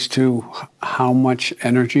relates to how much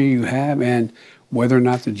energy you have and whether or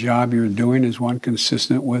not the job you're doing is one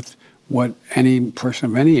consistent with what any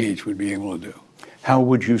person of any age would be able to do. How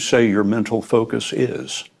would you say your mental focus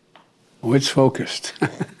is? Oh, it's focused.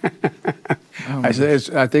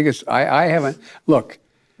 I haven't, look,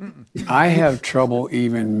 I have trouble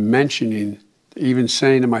even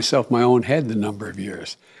saying to myself, my own head, the number of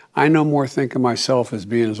years. I no more think of myself as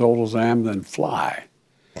being as old as I am than fly.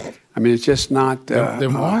 I mean, it's just not.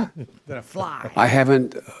 Then what? Than a fly. I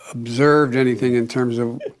haven't observed anything in terms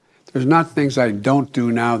of. There's not things I don't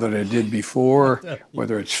do now that I did before,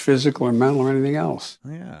 whether it's physical or mental or anything else.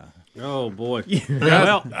 Yeah. Oh boy.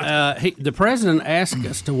 Well, the president asked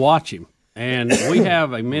us to watch him, and we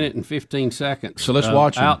have a minute and 15 seconds. So let's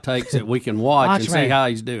watch him. Outtakes that we can watch and see how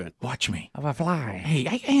he's doing. Watch me. Of a fly.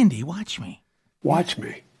 Hey, Andy, watch me. Watch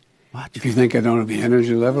me. If you think I don't have the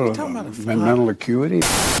energy level or the mental acuity.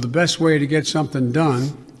 The best way to get something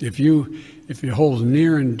done, if it holds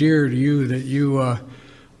near and dear to you that you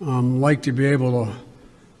like to be able to,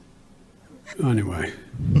 anyway,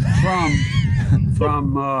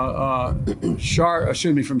 from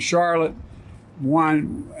Charlotte,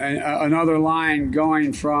 another line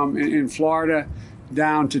going from in Florida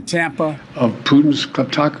down to Tampa. Of Putin's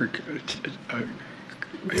kleptocracy.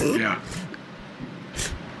 Yeah.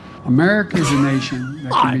 America is a nation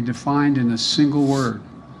that can be defined in a single word.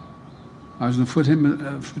 I was going to put him.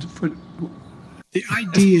 The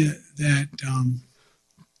idea that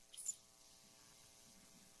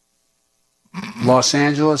Los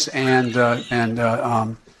Angeles and what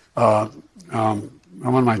am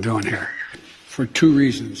I doing here? For two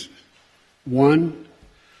reasons. One,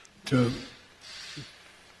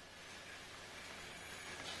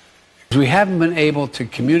 we haven't been able to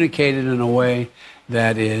communicate it in a way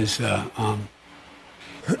that is, let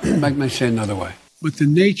me say another way. But the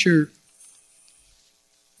nature,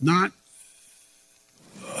 not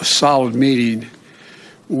a solid meeting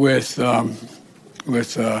with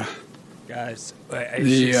guys,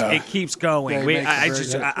 it keeps going.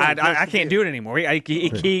 I can't do it anymore. It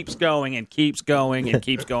keeps going and keeps going and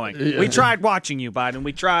keeps going. We tried watching you, Biden.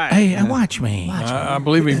 We tried. Hey, watch me. I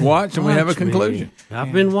believe we've watched and we have a conclusion.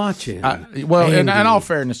 I've been watching. In all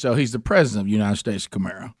fairness, though, he's the president of the United States of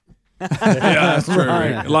Camaro. Yeah, that's true.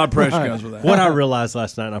 A lot of pressure comes with that. What I realized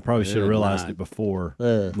last night, and I probably should have realized it before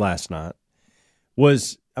last night,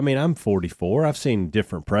 was, I mean, I'm 44. I've seen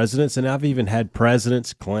different presidents, and I've even had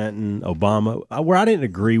presidents, Clinton, Obama, where I didn't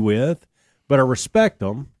agree with, but I respect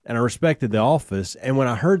them, and I respected the office. And when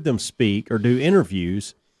I heard them speak or do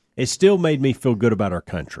interviews, it still made me feel good about our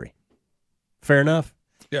country. Fair enough?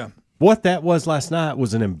 Yeah. What that was last night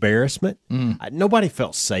was an embarrassment. Nobody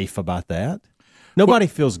felt safe about that. Nobody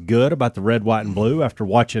feels good about the red, white, and blue after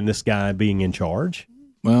watching this guy being in charge.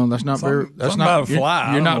 Well, that's not very. That's not about a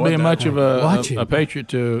fly. You're not being much of a patriot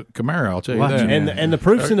to Camaro. I'll tell you that. And the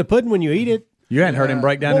proof's in the pudding when you eat it. You hadn't heard him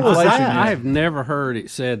break down inflation yet. I have never heard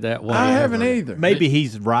it said that way. I haven't either. Maybe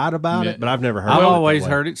he's right about it, but I've never heard. I've always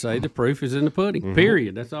heard it say the proof is in the pudding.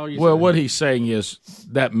 Period. That's all you. Well, what he's saying is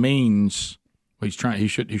that means. He's trying. He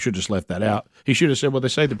should just left that out. He should have said, "Well, they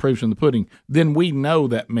say the proof's in the pudding." Then we know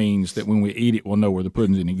that means that when we eat it, we'll know whether the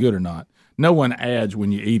pudding's any good or not. No one adds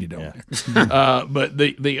when you eat it on there. But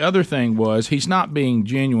the other thing was he's not being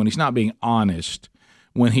genuine. He's not being honest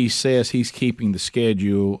when he says he's keeping the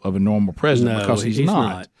schedule of a normal president because he's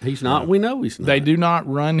not. He's not. We know he's not. They do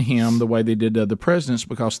not run him the way they did other presidents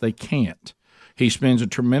because they can't. He spends a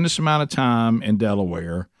tremendous amount of time in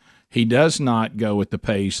Delaware. He does not go at the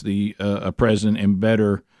pace a president and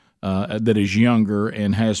better that is younger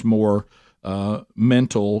and has more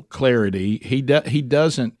mental clarity. He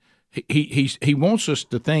doesn't. He wants us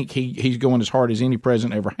to think he's going as hard as any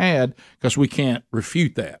president ever had because we can't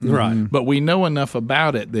refute that. Right. But we know enough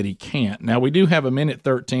about it that he can't. Now, we do have a minute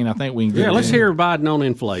 13. I think we can get let's hear Biden on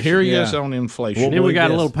inflation. Here he is on inflation. Then we got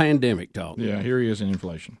a little pandemic talk. Yeah, here he is in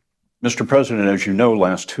inflation. Mr. President, as you know,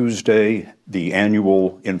 last Tuesday, the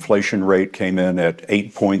annual inflation rate came in at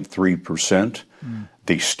 8.3%.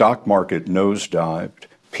 The stock market nosedived.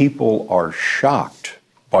 People are shocked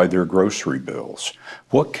by their grocery bills.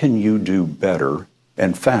 What can you do better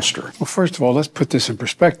and faster? Well, first of all, let's put this in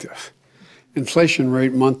perspective. Inflation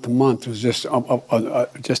rate month to month was just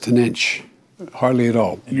an inch, hardly at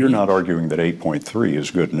all. You're not arguing that 8.3 is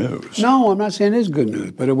good news. No, I'm not saying it's good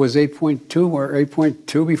news, but it was 8.2 or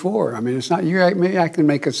 8.2 before. I mean, it's not. I can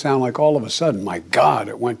make it sound like all of a sudden, my God,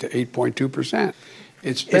 it went to 8.2%.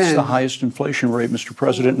 It's the highest inflation rate, Mr.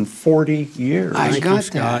 President, in 40 years. I got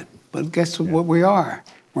that, but guess what we are?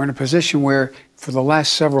 We're in a position where for the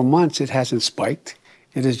last several months it hasn't spiked.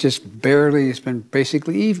 It has just barely, it's been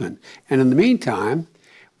basically even. And in the meantime,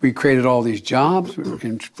 We created all these jobs,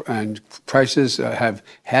 and prices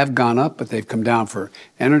have gone up, but they've come down for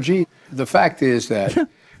energy. The fact is that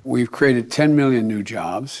we've created 10 million new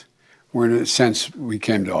jobs. Since we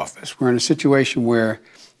came to office, we're in a situation where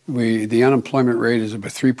the unemployment rate is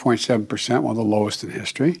about 3.7%, one of the lowest in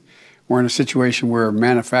history. We're in a situation where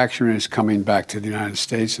manufacturing is coming back to the United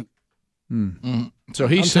States. So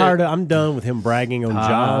I'm done with him bragging on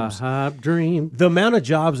jobs. Dream. The amount of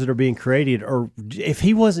jobs that are being created, or if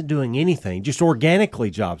he wasn't doing anything, just organically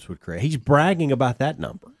jobs would create. He's bragging about that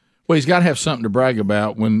number. Well, he's got to have something to brag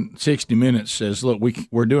about when 60 Minutes says, look,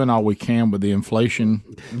 we're doing all we can with the inflation.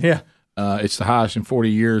 Yeah. It's the highest in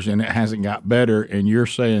 40 years, and it hasn't got better, and you're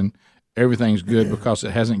saying everything's good because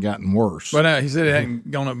it hasn't gotten worse. But he said it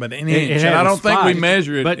hadn't gone up by an inch, and I don't think we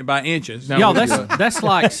measure it by inches. No, that's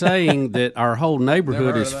like saying that our whole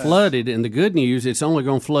neighborhood is flooded, and the good news, it's only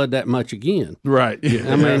going to flood that much again. Right.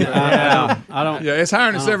 Yeah. I mean, I don't. Yeah, it's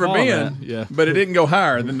higher than it's ever been. Yeah. But it didn't go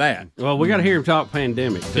higher than that. Well, we got to hear him talk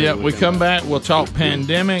pandemic. Too. Yeah, we come back. We'll talk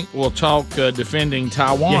pandemic. We'll talk defending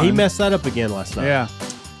Taiwan. Yeah, he messed that up again last night. Yeah.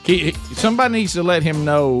 Somebody needs to let him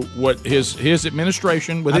know what his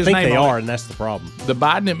administration with his name. I think they on are, it, and that's the problem. The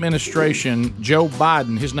Biden administration, Joe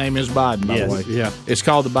Biden, his name is Biden, by the way. Yeah. It's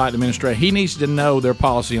called the Biden administration. He needs to know their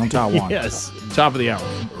policy on Taiwan. Yes. Top of the hour.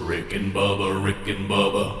 Rick and Bubba, Rick and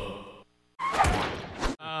Bubba.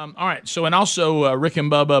 All right. So, and also Rick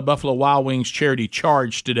and Bubba, Buffalo Wild Wings charity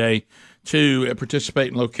charge today to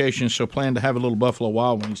participate in locations. So, plan to have a little Buffalo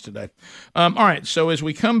Wild Wings today. All right. So, as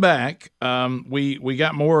we come back, we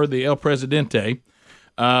got more of the El Presidente.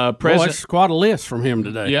 It's quite a list from him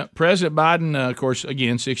today. Yeah, President Biden, of course,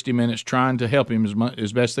 again, 60 Minutes, trying to help him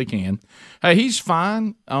as best they can. Hey, he's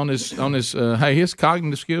fine on his. His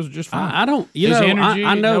cognitive skills are just fine. I don't. His energy,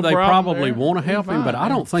 I know no they problem probably there. want to help him, but I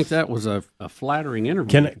don't think that was a flattering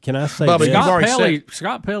interview. Can I say Bubba,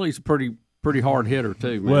 Scott Pelley's a pretty hard hitter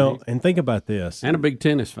too, man. Well, and think about this. And a big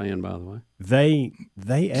tennis fan, by the way. They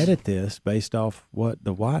edit this based off what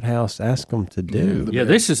the White House asked them to do. Yeah,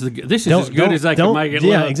 this is as good as they can make it look.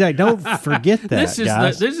 Yeah, exactly. Don't forget that,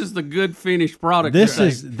 guys. This is the good finished product.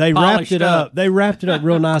 They wrapped it up. They wrapped it up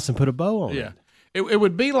real nice and put a bow on it. Yeah. It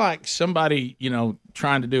would be like somebody,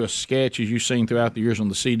 trying to do a sketch as you've seen throughout the years on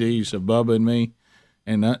the CDs of Bubba and me.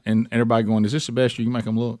 And everybody going, is this the best you can make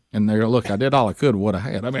them look? And they're look, I did all I could with what I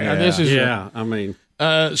had. I mean, this is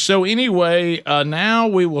so anyway, now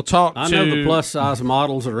we will talk. I know the plus size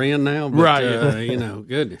models are in now, but, right?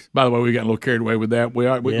 Goodness. By the way, we got a little carried away with that.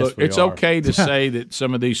 It's okay to say that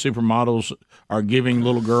some of these supermodels are giving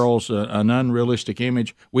little girls an unrealistic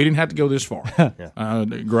image. We didn't have to go this far.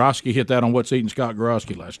 Gorosky hit that on What's Eating Scott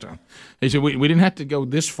Gorosky last time. He said we didn't have to go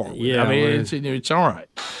this far. Yeah, I mean it's all right.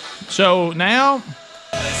 So now,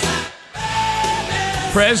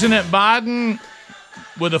 President Biden,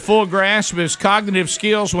 with a full grasp of his cognitive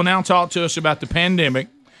skills, will now talk to us about the pandemic,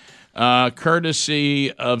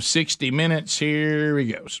 courtesy of 60 Minutes. Here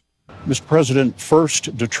he goes. Mr. President,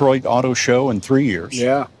 first Detroit Auto Show in 3 years.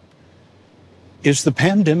 Yeah. Is the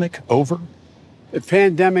pandemic over? The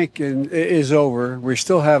pandemic is over. We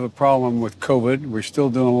still have a problem with COVID. We're still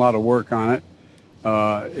doing a lot of work on it.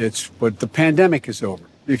 But the pandemic is over.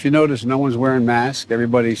 If you notice, no one's wearing masks.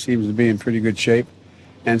 Everybody seems to be in pretty good shape.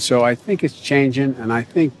 And so I think it's changing, and I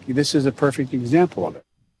think this is a perfect example of it.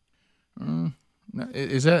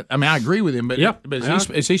 Is that? I mean, I agree with him, but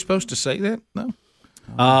is he supposed to say that? No.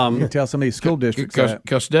 You can tell some of these school districts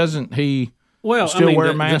because doesn't he? Still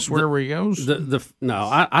wear masks wherever he goes.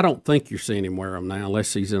 I don't think you're seeing him wear them now,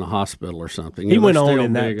 unless he's in a hospital or something. He went on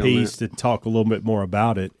in that piece to talk a little bit more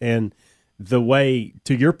about it, and the way,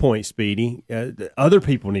 to your point, Speedy, other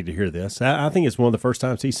people need to hear this. I think it's one of the first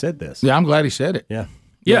times he said this. Yeah, I'm glad he said it.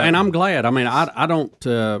 Yeah, and I'm glad. I mean, I don't.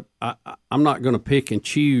 I'm not going to pick and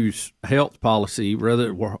choose health policy, whether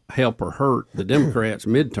it will help or hurt the Democrats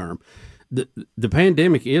midterm. The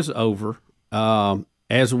pandemic is over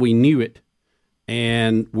as we knew it,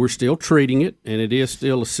 and we're still treating it, and it is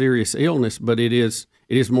still a serious illness, but it is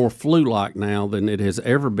more flu-like now than it has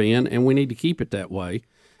ever been, and we need to keep it that way.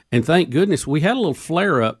 And thank goodness we had a little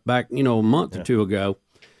flare-up back, a month or two ago,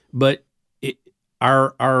 but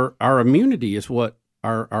our immunity is what.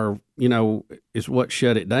 Is what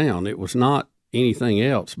shut it down. It was not anything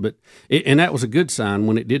else, and that was a good sign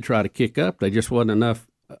when it did try to kick up. There just wasn't enough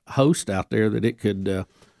host out there that it could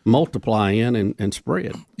multiply in and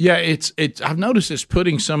spread. Yeah, it's. I've noticed it's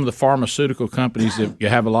putting some of the pharmaceutical companies that you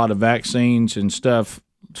have a lot of vaccines and stuff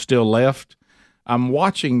still left. I'm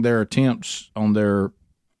watching their attempts on their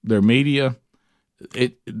media.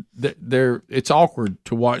 It's awkward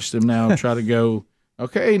to watch them now try to go.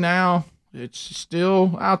 Okay, now. it's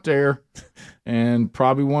still out there, and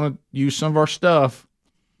probably want to use some of our stuff.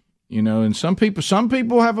 And some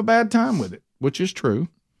people have a bad time with it, which is true.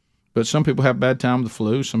 But some people have a bad time with the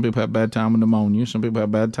flu. Some people have a bad time with pneumonia. Some people have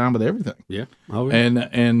a bad time with everything. Yeah. Oh, yeah.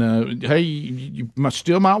 And hey, you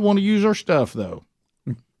still might want to use our stuff, though.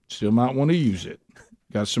 Still might want to use it.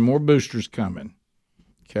 Got some more boosters coming.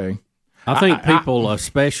 Okay. I think people,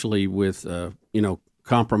 especially with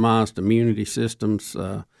compromised immunity systems,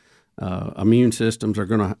 immune systems are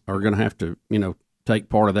gonna have to take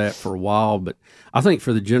part of that for a while. But I think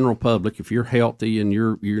for the general public, if you're healthy and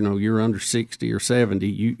you're under 60 or 70,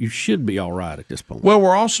 you should be all right at this point. Well,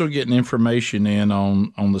 we're also getting information in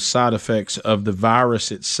on the side effects of the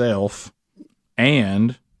virus itself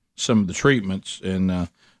and some of the treatments, and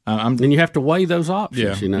you have to weigh those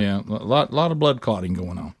options. Yeah, a lot of blood clotting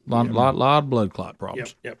going on. Lot of blood clot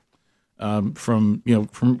problems. Yep. From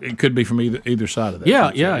it could be from either side of that.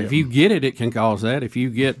 Yeah. If you get it, it can cause that. If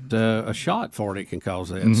you get a shot for it can cause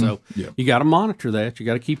that. Mm-hmm. So you got to monitor that. You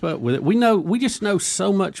got to keep up with it. We just know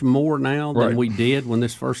so much more now than we did when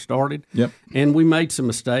this first started. Yep. And we made some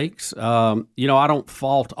mistakes. I don't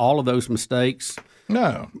fault all of those mistakes.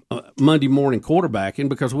 No. Monday morning quarterbacking,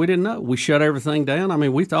 because we didn't know. We shut everything down. I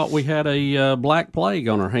mean, we thought we had a black plague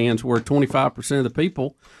on our hands where 25% of the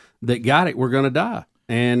people that got it were going to die.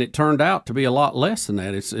 And it turned out to be a lot less than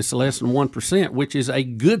that. It's less than 1%, which is a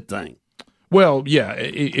good thing. Well, yeah.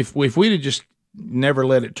 If we'd have just never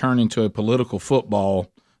let it turn into a political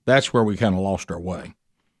football, that's where we kind of lost our way.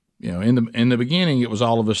 In the beginning, it was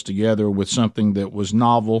all of us together with something that was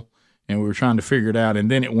novel, and we were trying to figure it out.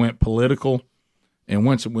 And then it went political, and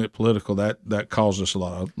once it went political, that caused us a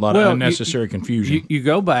lot of unnecessary confusion. You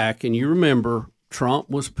go back and you remember Trump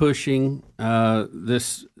was pushing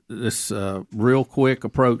this real quick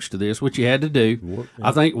approach to this, which you had to do.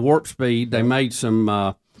 I think warp speed. They made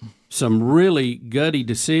some really gutty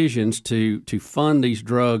decisions to fund these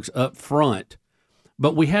drugs up front,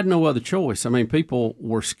 but we had no other choice. I mean, people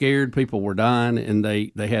were scared, people were dying, and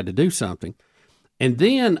they had to do something. And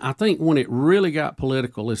then I think when it really got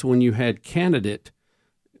political is when you had candidate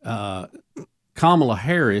Kamala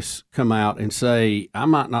Harris come out and say, I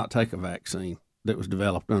might not take a vaccine that was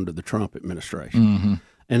developed under the Trump administration. Mm-hmm.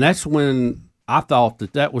 And that's when I thought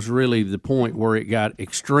that was really the point where it got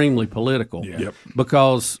extremely political. Yeah. Yep.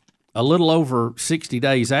 Because a little over 60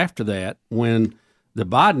 days after that, when the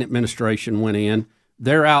Biden administration went in,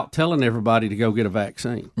 they're out telling everybody to go get a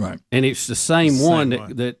vaccine. Right. And it's the same one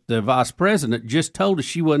that the vice president just told us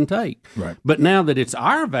she wouldn't take. Right. But now that it's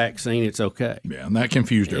our vaccine, it's okay. Yeah, and that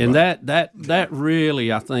confused everybody. And that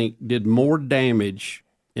really, I think, did more damage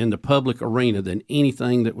in the public arena than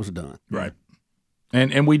anything that was done. Right.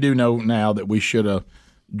 And we do know now that we should have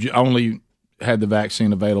only had the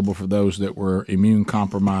vaccine available for those that were immune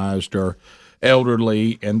compromised or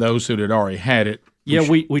elderly and those who had already had it. Yeah,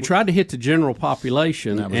 we tried to hit the general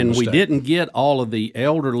population, and we didn't get all of the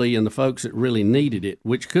elderly and the folks that really needed it,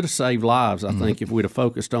 which could have saved lives, I think, if we'd have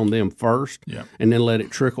focused on them first and then let it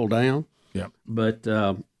trickle down. Yeah. But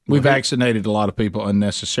we vaccinated a lot of people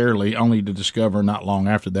unnecessarily, only to discover not long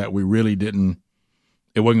after that we really didn't.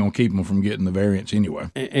 It wasn't going to keep them from getting the variants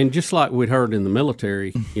anyway. And just like we'd heard in the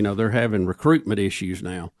military, they're having recruitment issues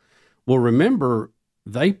now. Well, remember,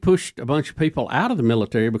 they pushed a bunch of people out of the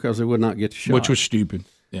military because they would not get the shot. Which was stupid.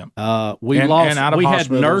 Yeah. We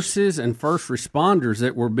had nurses and first responders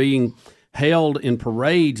that were being held in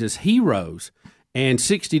parades as heroes. And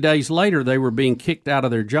 60 days later, they were being kicked out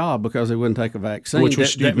of their job because they wouldn't take a vaccine. Which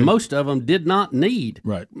was stupid. That most of them did not need,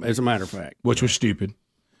 right? As a matter of fact. Which was stupid.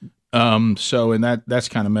 So that's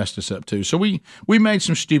kind of messed us up too. So we made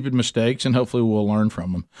some stupid mistakes, and hopefully we'll learn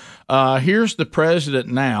from them. Here's the president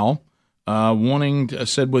now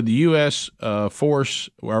said, would the U.S. Are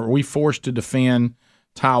we forced to defend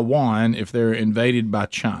Taiwan if they're invaded by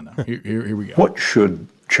China? Here we go. What should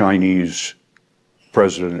Chinese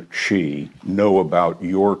President Xi know about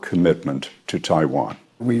your commitment to Taiwan?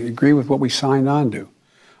 We agree with what we signed on to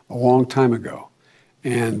a long time ago.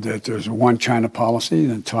 And that there's a one China policy,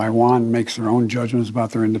 that Taiwan makes their own judgments about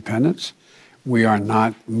their independence. We are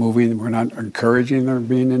not we're not encouraging their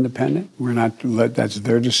being independent. That's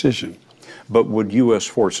their decision. But would U.S.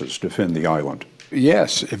 forces defend the island?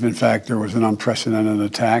 Yes, if in fact there was an unprecedented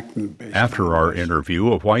attack. After our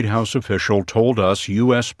interview, a White House official told us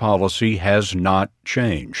U.S. policy has not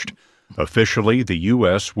changed. Officially, the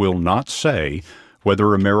U.S. will not say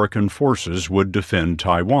whether American forces would defend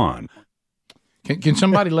Taiwan. Can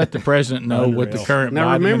somebody let the president know what the current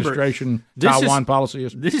Biden administration Taiwan policy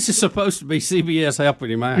is? This is supposed to be CBS helping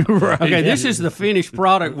him out. Right. Okay, this is the finished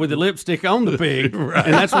product with the lipstick on the pig, right.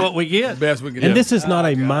 And that's what we get. Best we can. And this is not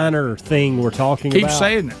a minor thing we're talking about. Keeps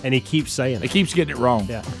saying it, and he keeps saying it. He keeps getting it wrong.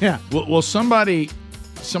 Yeah. Will somebody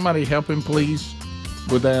help him, please,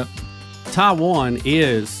 with that? Taiwan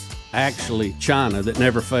is actually China that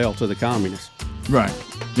never fell to the communists. Right.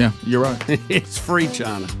 Yeah, you're right. It's free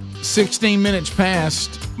China. 16 minutes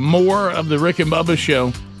past. More of the Rick and Bubba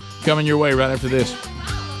show coming your way right after this.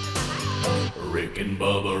 Rick and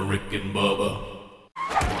Bubba, Rick and Bubba.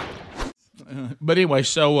 But anyway,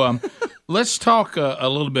 so let's talk a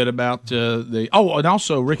little bit about and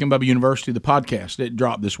also Rick and Bubba University, the podcast that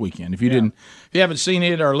dropped this weekend. If you haven't seen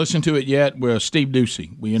it or listened to it yet, we're Steve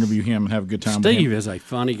Ducey. We interview him and have a good time. Steve is a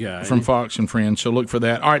funny guy from Fox and Friends, so look for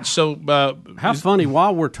that. All right, so how funny!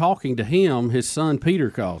 While we're talking to him, his son Peter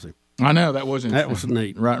calls him. I know that was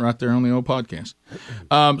neat, right there on the old podcast.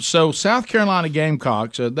 So South Carolina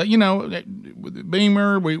Gamecocks,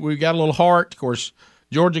 Beamer, we got a little heart, of course.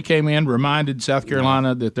 Georgia came in, reminded South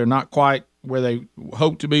Carolina that they're not quite where they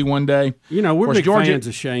hope to be one day. You know, we're big fans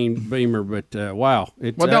of Shane Beamer, but wow.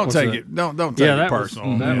 Don't take it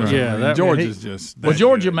personal. Georgia's just.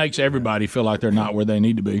 Georgia makes everybody feel like they're not where they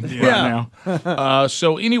need to be right now.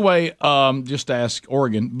 So anyway, just ask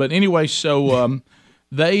Oregon. But anyway, so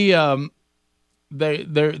they're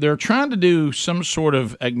trying to do some sort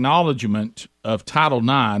of acknowledgement of Title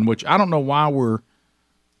IX, which I don't know why we're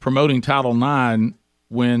promoting Title IX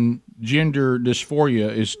when gender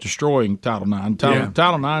dysphoria is destroying Title IX.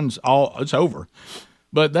 Title IX's it's over.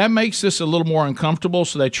 But that makes this a little more uncomfortable,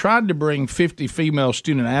 so they tried to bring 50 female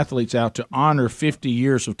student athletes out to honor 50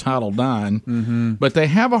 years of Title IX, but they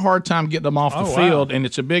have a hard time getting them off the field, and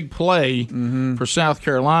it's a big play for South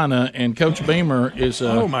Carolina, and Coach Beamer is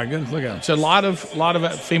oh, my goodness, look at it. It's a lot of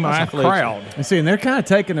female athletes. Crowd. And see, and they're kind of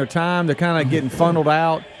taking their time. They're kind of getting funneled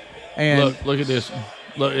out. And look at this.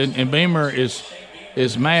 Look, and Beamer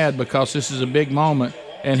is mad because this is a big moment,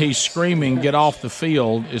 and he's screaming, "Get off the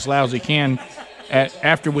field" as loud as he can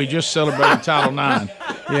after we just celebrated Title IX.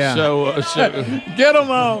 Yeah. So get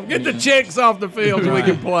them on. Get the chicks off the field so we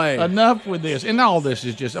can play. Enough with this. And all this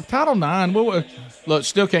is just Title IX. Look,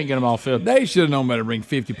 still can't get them off field. They should have known better to bring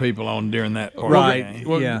 50 people on during that. Right.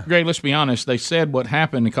 Well, yeah. Greg, let's be honest. They said what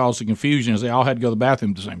happened and caused the confusion is they all had to go to the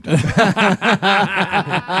bathroom at the same time.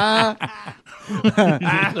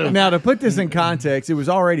 Now, to put this in context, it was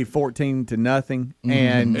already 14-0,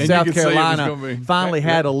 and South Carolina finally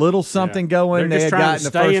had a little something going. They're they had gotten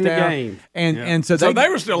the first down, game. And so they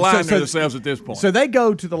were still lying to themselves at this point. So they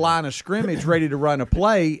go to the line of scrimmage, ready to run a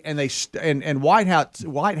play, and White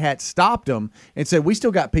Hat stopped them and said, "We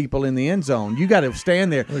still got people in the end zone. You got to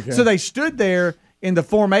stand there." Okay. So they stood there in the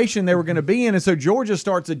formation they were going to be in, and so Georgia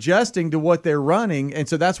starts adjusting to what they're running, and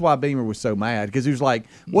so that's why Beamer was so mad, because he was like,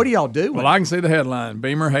 "What are y'all doing?" Well, I can see the headline: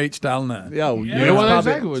 Beamer hates Title IX. Oh, yeah. Well,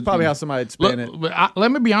 it's probably how somebody would spin it. But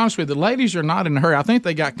let me be honest with you: the ladies are not in a hurry. I think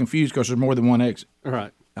they got confused because there's more than one exit. All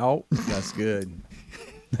right. Oh, that's good.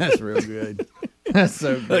 That's real good. That's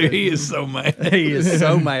so good. He is so mad. He is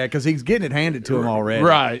so mad because he's getting it handed to him already.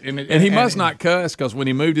 Right. And he must not cuss, because when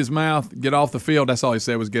he moved his mouth, get off the field, that's all he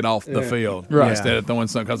said was get off the field. Right. Instead of throwing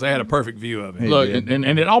something, because they had a perfect view of it. Look,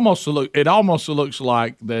 and it almost looks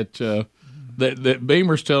like that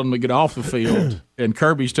Beamer's telling him to get off the field and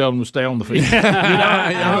Kirby's telling him to stay on the field. Give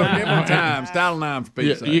him time. Title IX for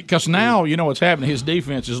Pete's sake. Because now you know what's happening. His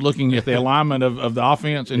defense is looking at the alignment of the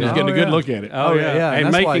offense and is getting a good look at it. Oh, yeah.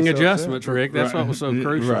 And making adjustments, so Rick. That's what was so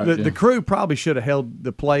crucial. Right. The crew probably should have held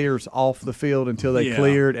the players off the field until they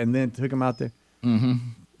cleared and then took them out there. Mm-hmm.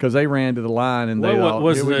 Because they ran to the line and they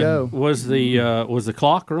here we go. Was the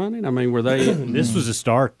clock running? I mean, were they? This was to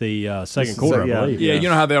start the second quarter, I believe. Yeah, you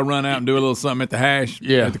know how they'll run out and do a little something at the hash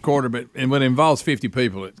at the quarter, but when it involves 50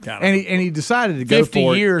 people, it's kind of. And he decided to go 50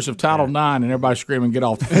 for years of Title IX and everybody screaming, "Get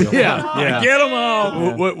off the field!" Get them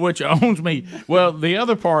off. Which owns me. Well, the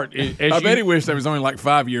other part is, I bet he wished there was only like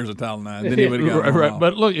 5 years of Title IX. Then he would have got right.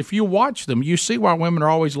 But look, if you watch them, you see why women are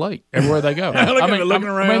always late everywhere they go. Looking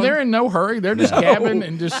around. I mean, they're in no hurry. They're just gabbing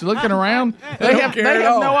and just looking around. They have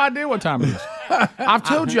no idea what time it is. I've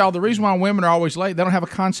told y'all the reason why women are always late, they don't have a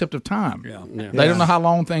concept of time. They don't know how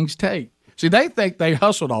long things take. See, they think they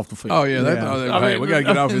hustled off the field. Oh, yeah. We got to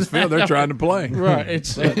get off this field. They're trying to play. Right.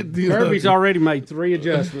 Kirby's already made 3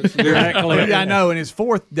 adjustments. Yeah, I know, and it's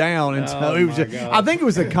 4th down. And so it was I think it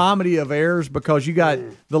was a comedy of errors, because you got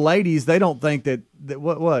the ladies, they don't think that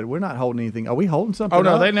what? We're not holding anything. Are we holding something? Oh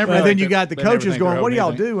no, up? they never. And then you got the coaches going, "What are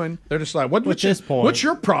y'all doing?" They're just like, "What's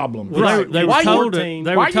your problem?" Well, they were told to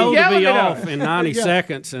be off us? in 90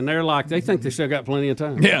 seconds, and they're like, they think they still got plenty of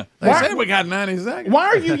time. Yeah, they said we got 90 seconds. Why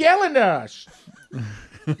are you yelling to us?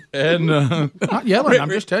 And not yelling. I'm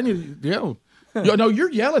just telling you, yell. No,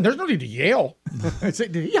 you're yelling. There's no need to yell.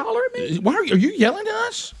 Did he holler at me? Why are you yelling to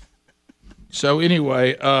us? So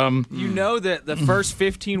anyway, you know that the first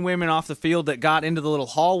 15 women off the field that got into the little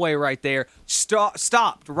hallway right there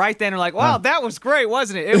stopped right then and like, wow, that was great,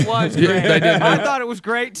 wasn't it? It was great. I thought it was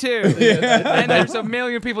great too. And there's a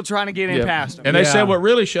million people trying to get in past them. And they said what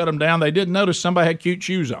really shut them down, they didn't notice somebody had cute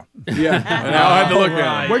shoes on. Yeah, and I had to look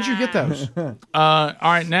at them. Where'd you get those? All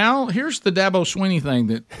right, now here's the Dabo Swinney thing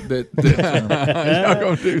that y'all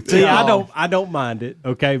gonna do. See, I don't mind it,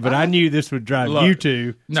 okay, but I knew this would drive you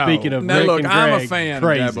two. No. Speaking of Now, Rick look, and I'm Greg, a fan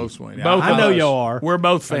crazy. of Dabo Swinney. Both I of know us. y'all are. We're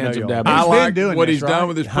both fans of Dabo. I like doing what this, he's right? done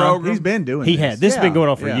with his program. He's been doing He this. had. This has been going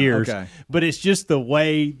on for years, okay. but it's just the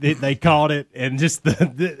way that they called it, and just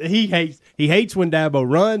he hates when Dabo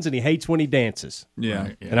runs, and he hates when he dances. Yeah,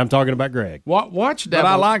 And I'm talking about Greg. Watch Dabo. But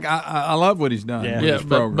I love what he's done. Yeah. with his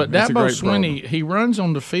program. but It's a Dabo great program. Swinney, he runs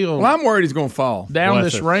on the field. Well, I'm worried he's going to fall down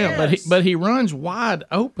this ramp, but he runs wide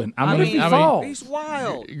open. I mean, he's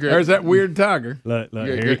wild. There's that weird tiger. Look,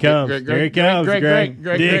 here he comes. Here he comes, Greg.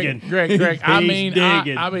 Digging. Greg. I mean,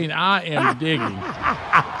 digging. I am digging.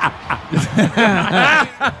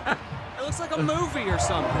 It looks like a movie or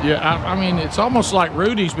something. Yeah, I mean, it's almost like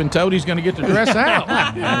Rudy's been told he's going to get to dress out.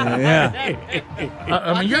 I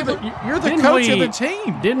mean, you're the coach of the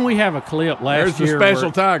team. Didn't we have a clip last There's year? the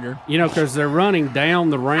special tiger. You know, because they're running down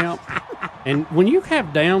the ramp. And when you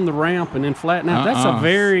have down the ramp and then flatten out, that's a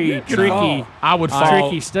very tricky. I would fall.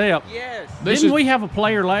 Tricky step. Yes. Didn't we have a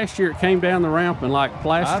player last year that came down the ramp and like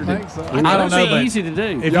plastered I think so. it? I don't know, That'd but be easy to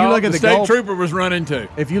do. If you look at the state goal, trooper was running too.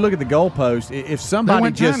 if you look at the goalpost, if somebody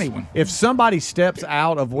went just tiny one. if somebody steps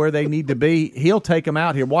out of where they need to be, he'll take them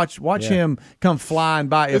out here. Watch him come flying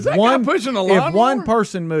by. Is that guy pushing a lawnmower? If one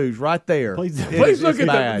person moves right there, Please look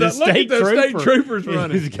at the state troopers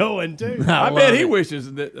running. He's going too. I bet he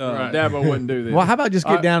wishes that Dabo wouldn't do this. well, how about just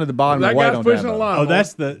get down to the bottom that and wait guy's on pushing Dabo? a lawnmower. Oh, that's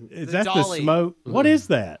is that the dolly. smoke? What is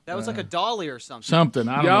that? That was like a dolly or something. Something.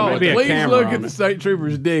 I don't Y'all, know. Maybe a please camera look on at the it. state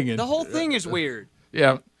troopers digging. The whole thing is weird.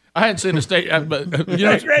 Yeah. I hadn't seen a state, but you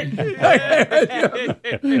know,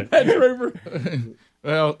 that trooper.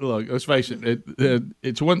 well, look, let's face it.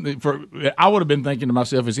 It's one thing for. I would have been thinking to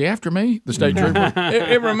myself, is he after me, the state trooper?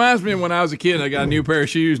 It reminds me of when I was a kid. I got a new pair of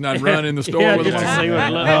shoes and I'd run in the store with just them to on. see what it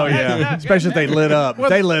looked Oh like. yeah, especially if they lit up. If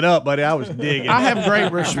they lit up, buddy, I was digging. I have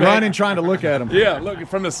great respect. running, trying to look at them. Yeah, look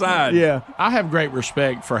from the side. Yeah. I have great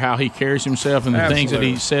respect for how he carries himself and the things that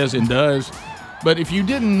he says and does. But if you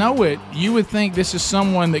didn't know it, you would think this is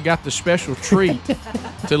someone that got the special treat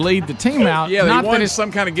to lead the team out. Yeah, not they that won it's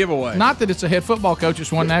some kind of giveaway. not that it's a head football coach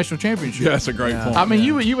that's won national championship. Yeah, that's a great point. I mean,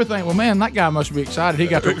 you would think, well, man, that guy must be excited. He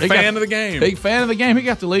got Fan of the game. Big fan of the game. He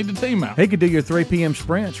got to lead the team out. He could do your 3 p.m.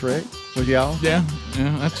 sprints, Rick, with y'all. Yeah,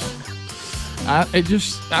 that's. I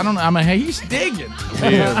don't know. I mean, hey, he's digging.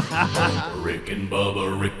 Rick and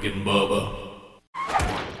Bubba.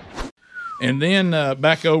 And then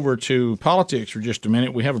back over to politics for just a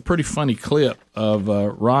minute. We have a pretty funny clip of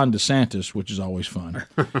Ron DeSantis, which is always fun.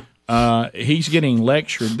 He's getting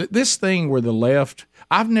lectured. This thing where the left,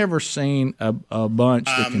 I've never seen a bunch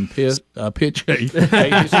that can pitch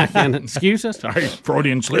Excuse us? Sorry,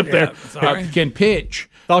 Freudian slip there. Can pitch.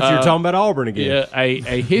 Thought you were talking about Auburn again. Yeah,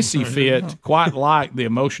 a hissy fit, quite like the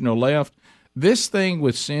emotional left. This thing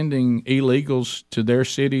with sending illegals to their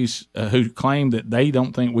cities who claim that they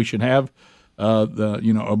don't think we should have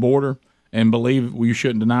a border and believe we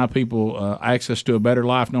shouldn't deny people access to a better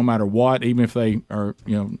life no matter what, even if they are,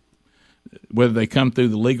 whether they come through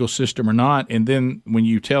the legal system or not. And then when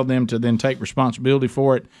you tell them to then take responsibility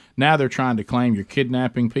for it, now they're trying to claim you're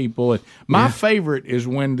kidnapping people. My favorite is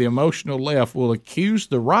when the emotional left will accuse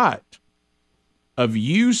the right of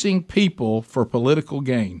using people for political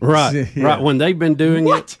gain. Right, right. When they've been doing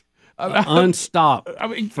it unstopped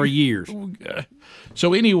for years.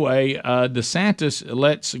 So anyway, DeSantis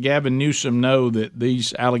lets Gavin Newsom know that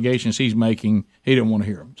these allegations he's making, he didn't want to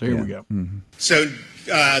hear them. So here we go. Mm-hmm. So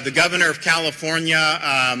the governor of California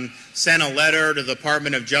sent a letter to the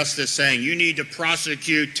Department of Justice saying you need to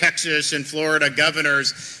prosecute Texas and Florida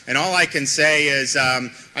governors. And all I can say is I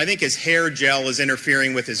think his hair gel is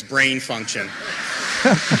interfering with his brain function.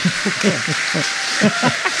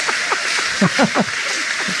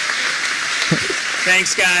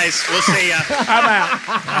 Thanks, guys. We'll see ya. I'm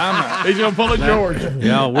out. He's going to pull a George.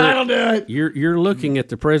 Yeah, That'll do it. You're looking at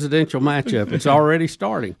the presidential matchup. It's already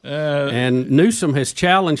starting. And Newsom has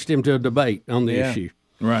challenged him to a debate on the issue.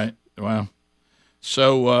 Right. Wow.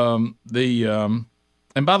 So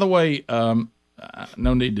and by the way,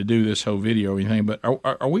 no need to do this whole video or anything, but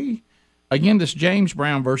are we, again, this James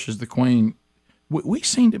Brown versus the Queen, we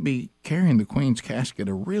seem to be carrying the Queen's casket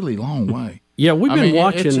a really long way. Yeah, we've been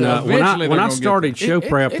watching. When I started show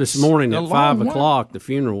prep this morning at 5 o'clock, the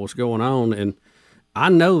funeral was going on, and I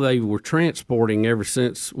know they were transporting ever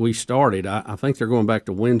since we started. I think they're going back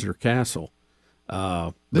to Windsor Castle.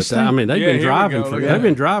 They've been driving they've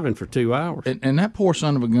been driving for 2 hours. And that poor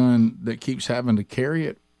son of a gun that keeps having to carry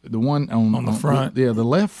it, the one on the front, the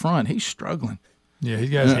left front, he's struggling. Yeah,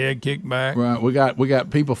 he's got his head kicked back. Right, we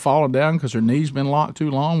got people falling down because their knees been locked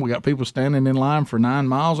too long. We got people standing in line for 9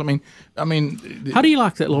 miles. I mean, how do you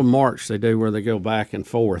like that little march they do where they go back and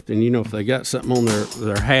forth? And if they got something on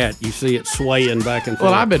their hat, you see it swaying back and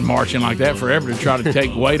forth. Well, I've been marching like that forever to try to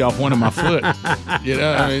take weight off one of my foot.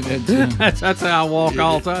 That's how I walk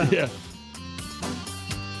all the time. Yeah.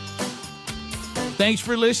 Thanks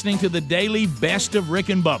for listening to the Daily Best of Rick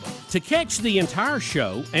and Bubba. To catch the entire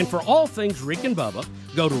show and for all things Rick and Bubba,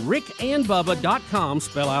 go to rickandbubba.com,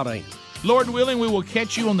 spell out AIM. Lord willing, we will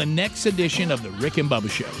catch you on the next edition of the Rick and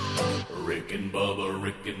Bubba Show. Rick and Bubba,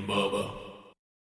 Rick and Bubba.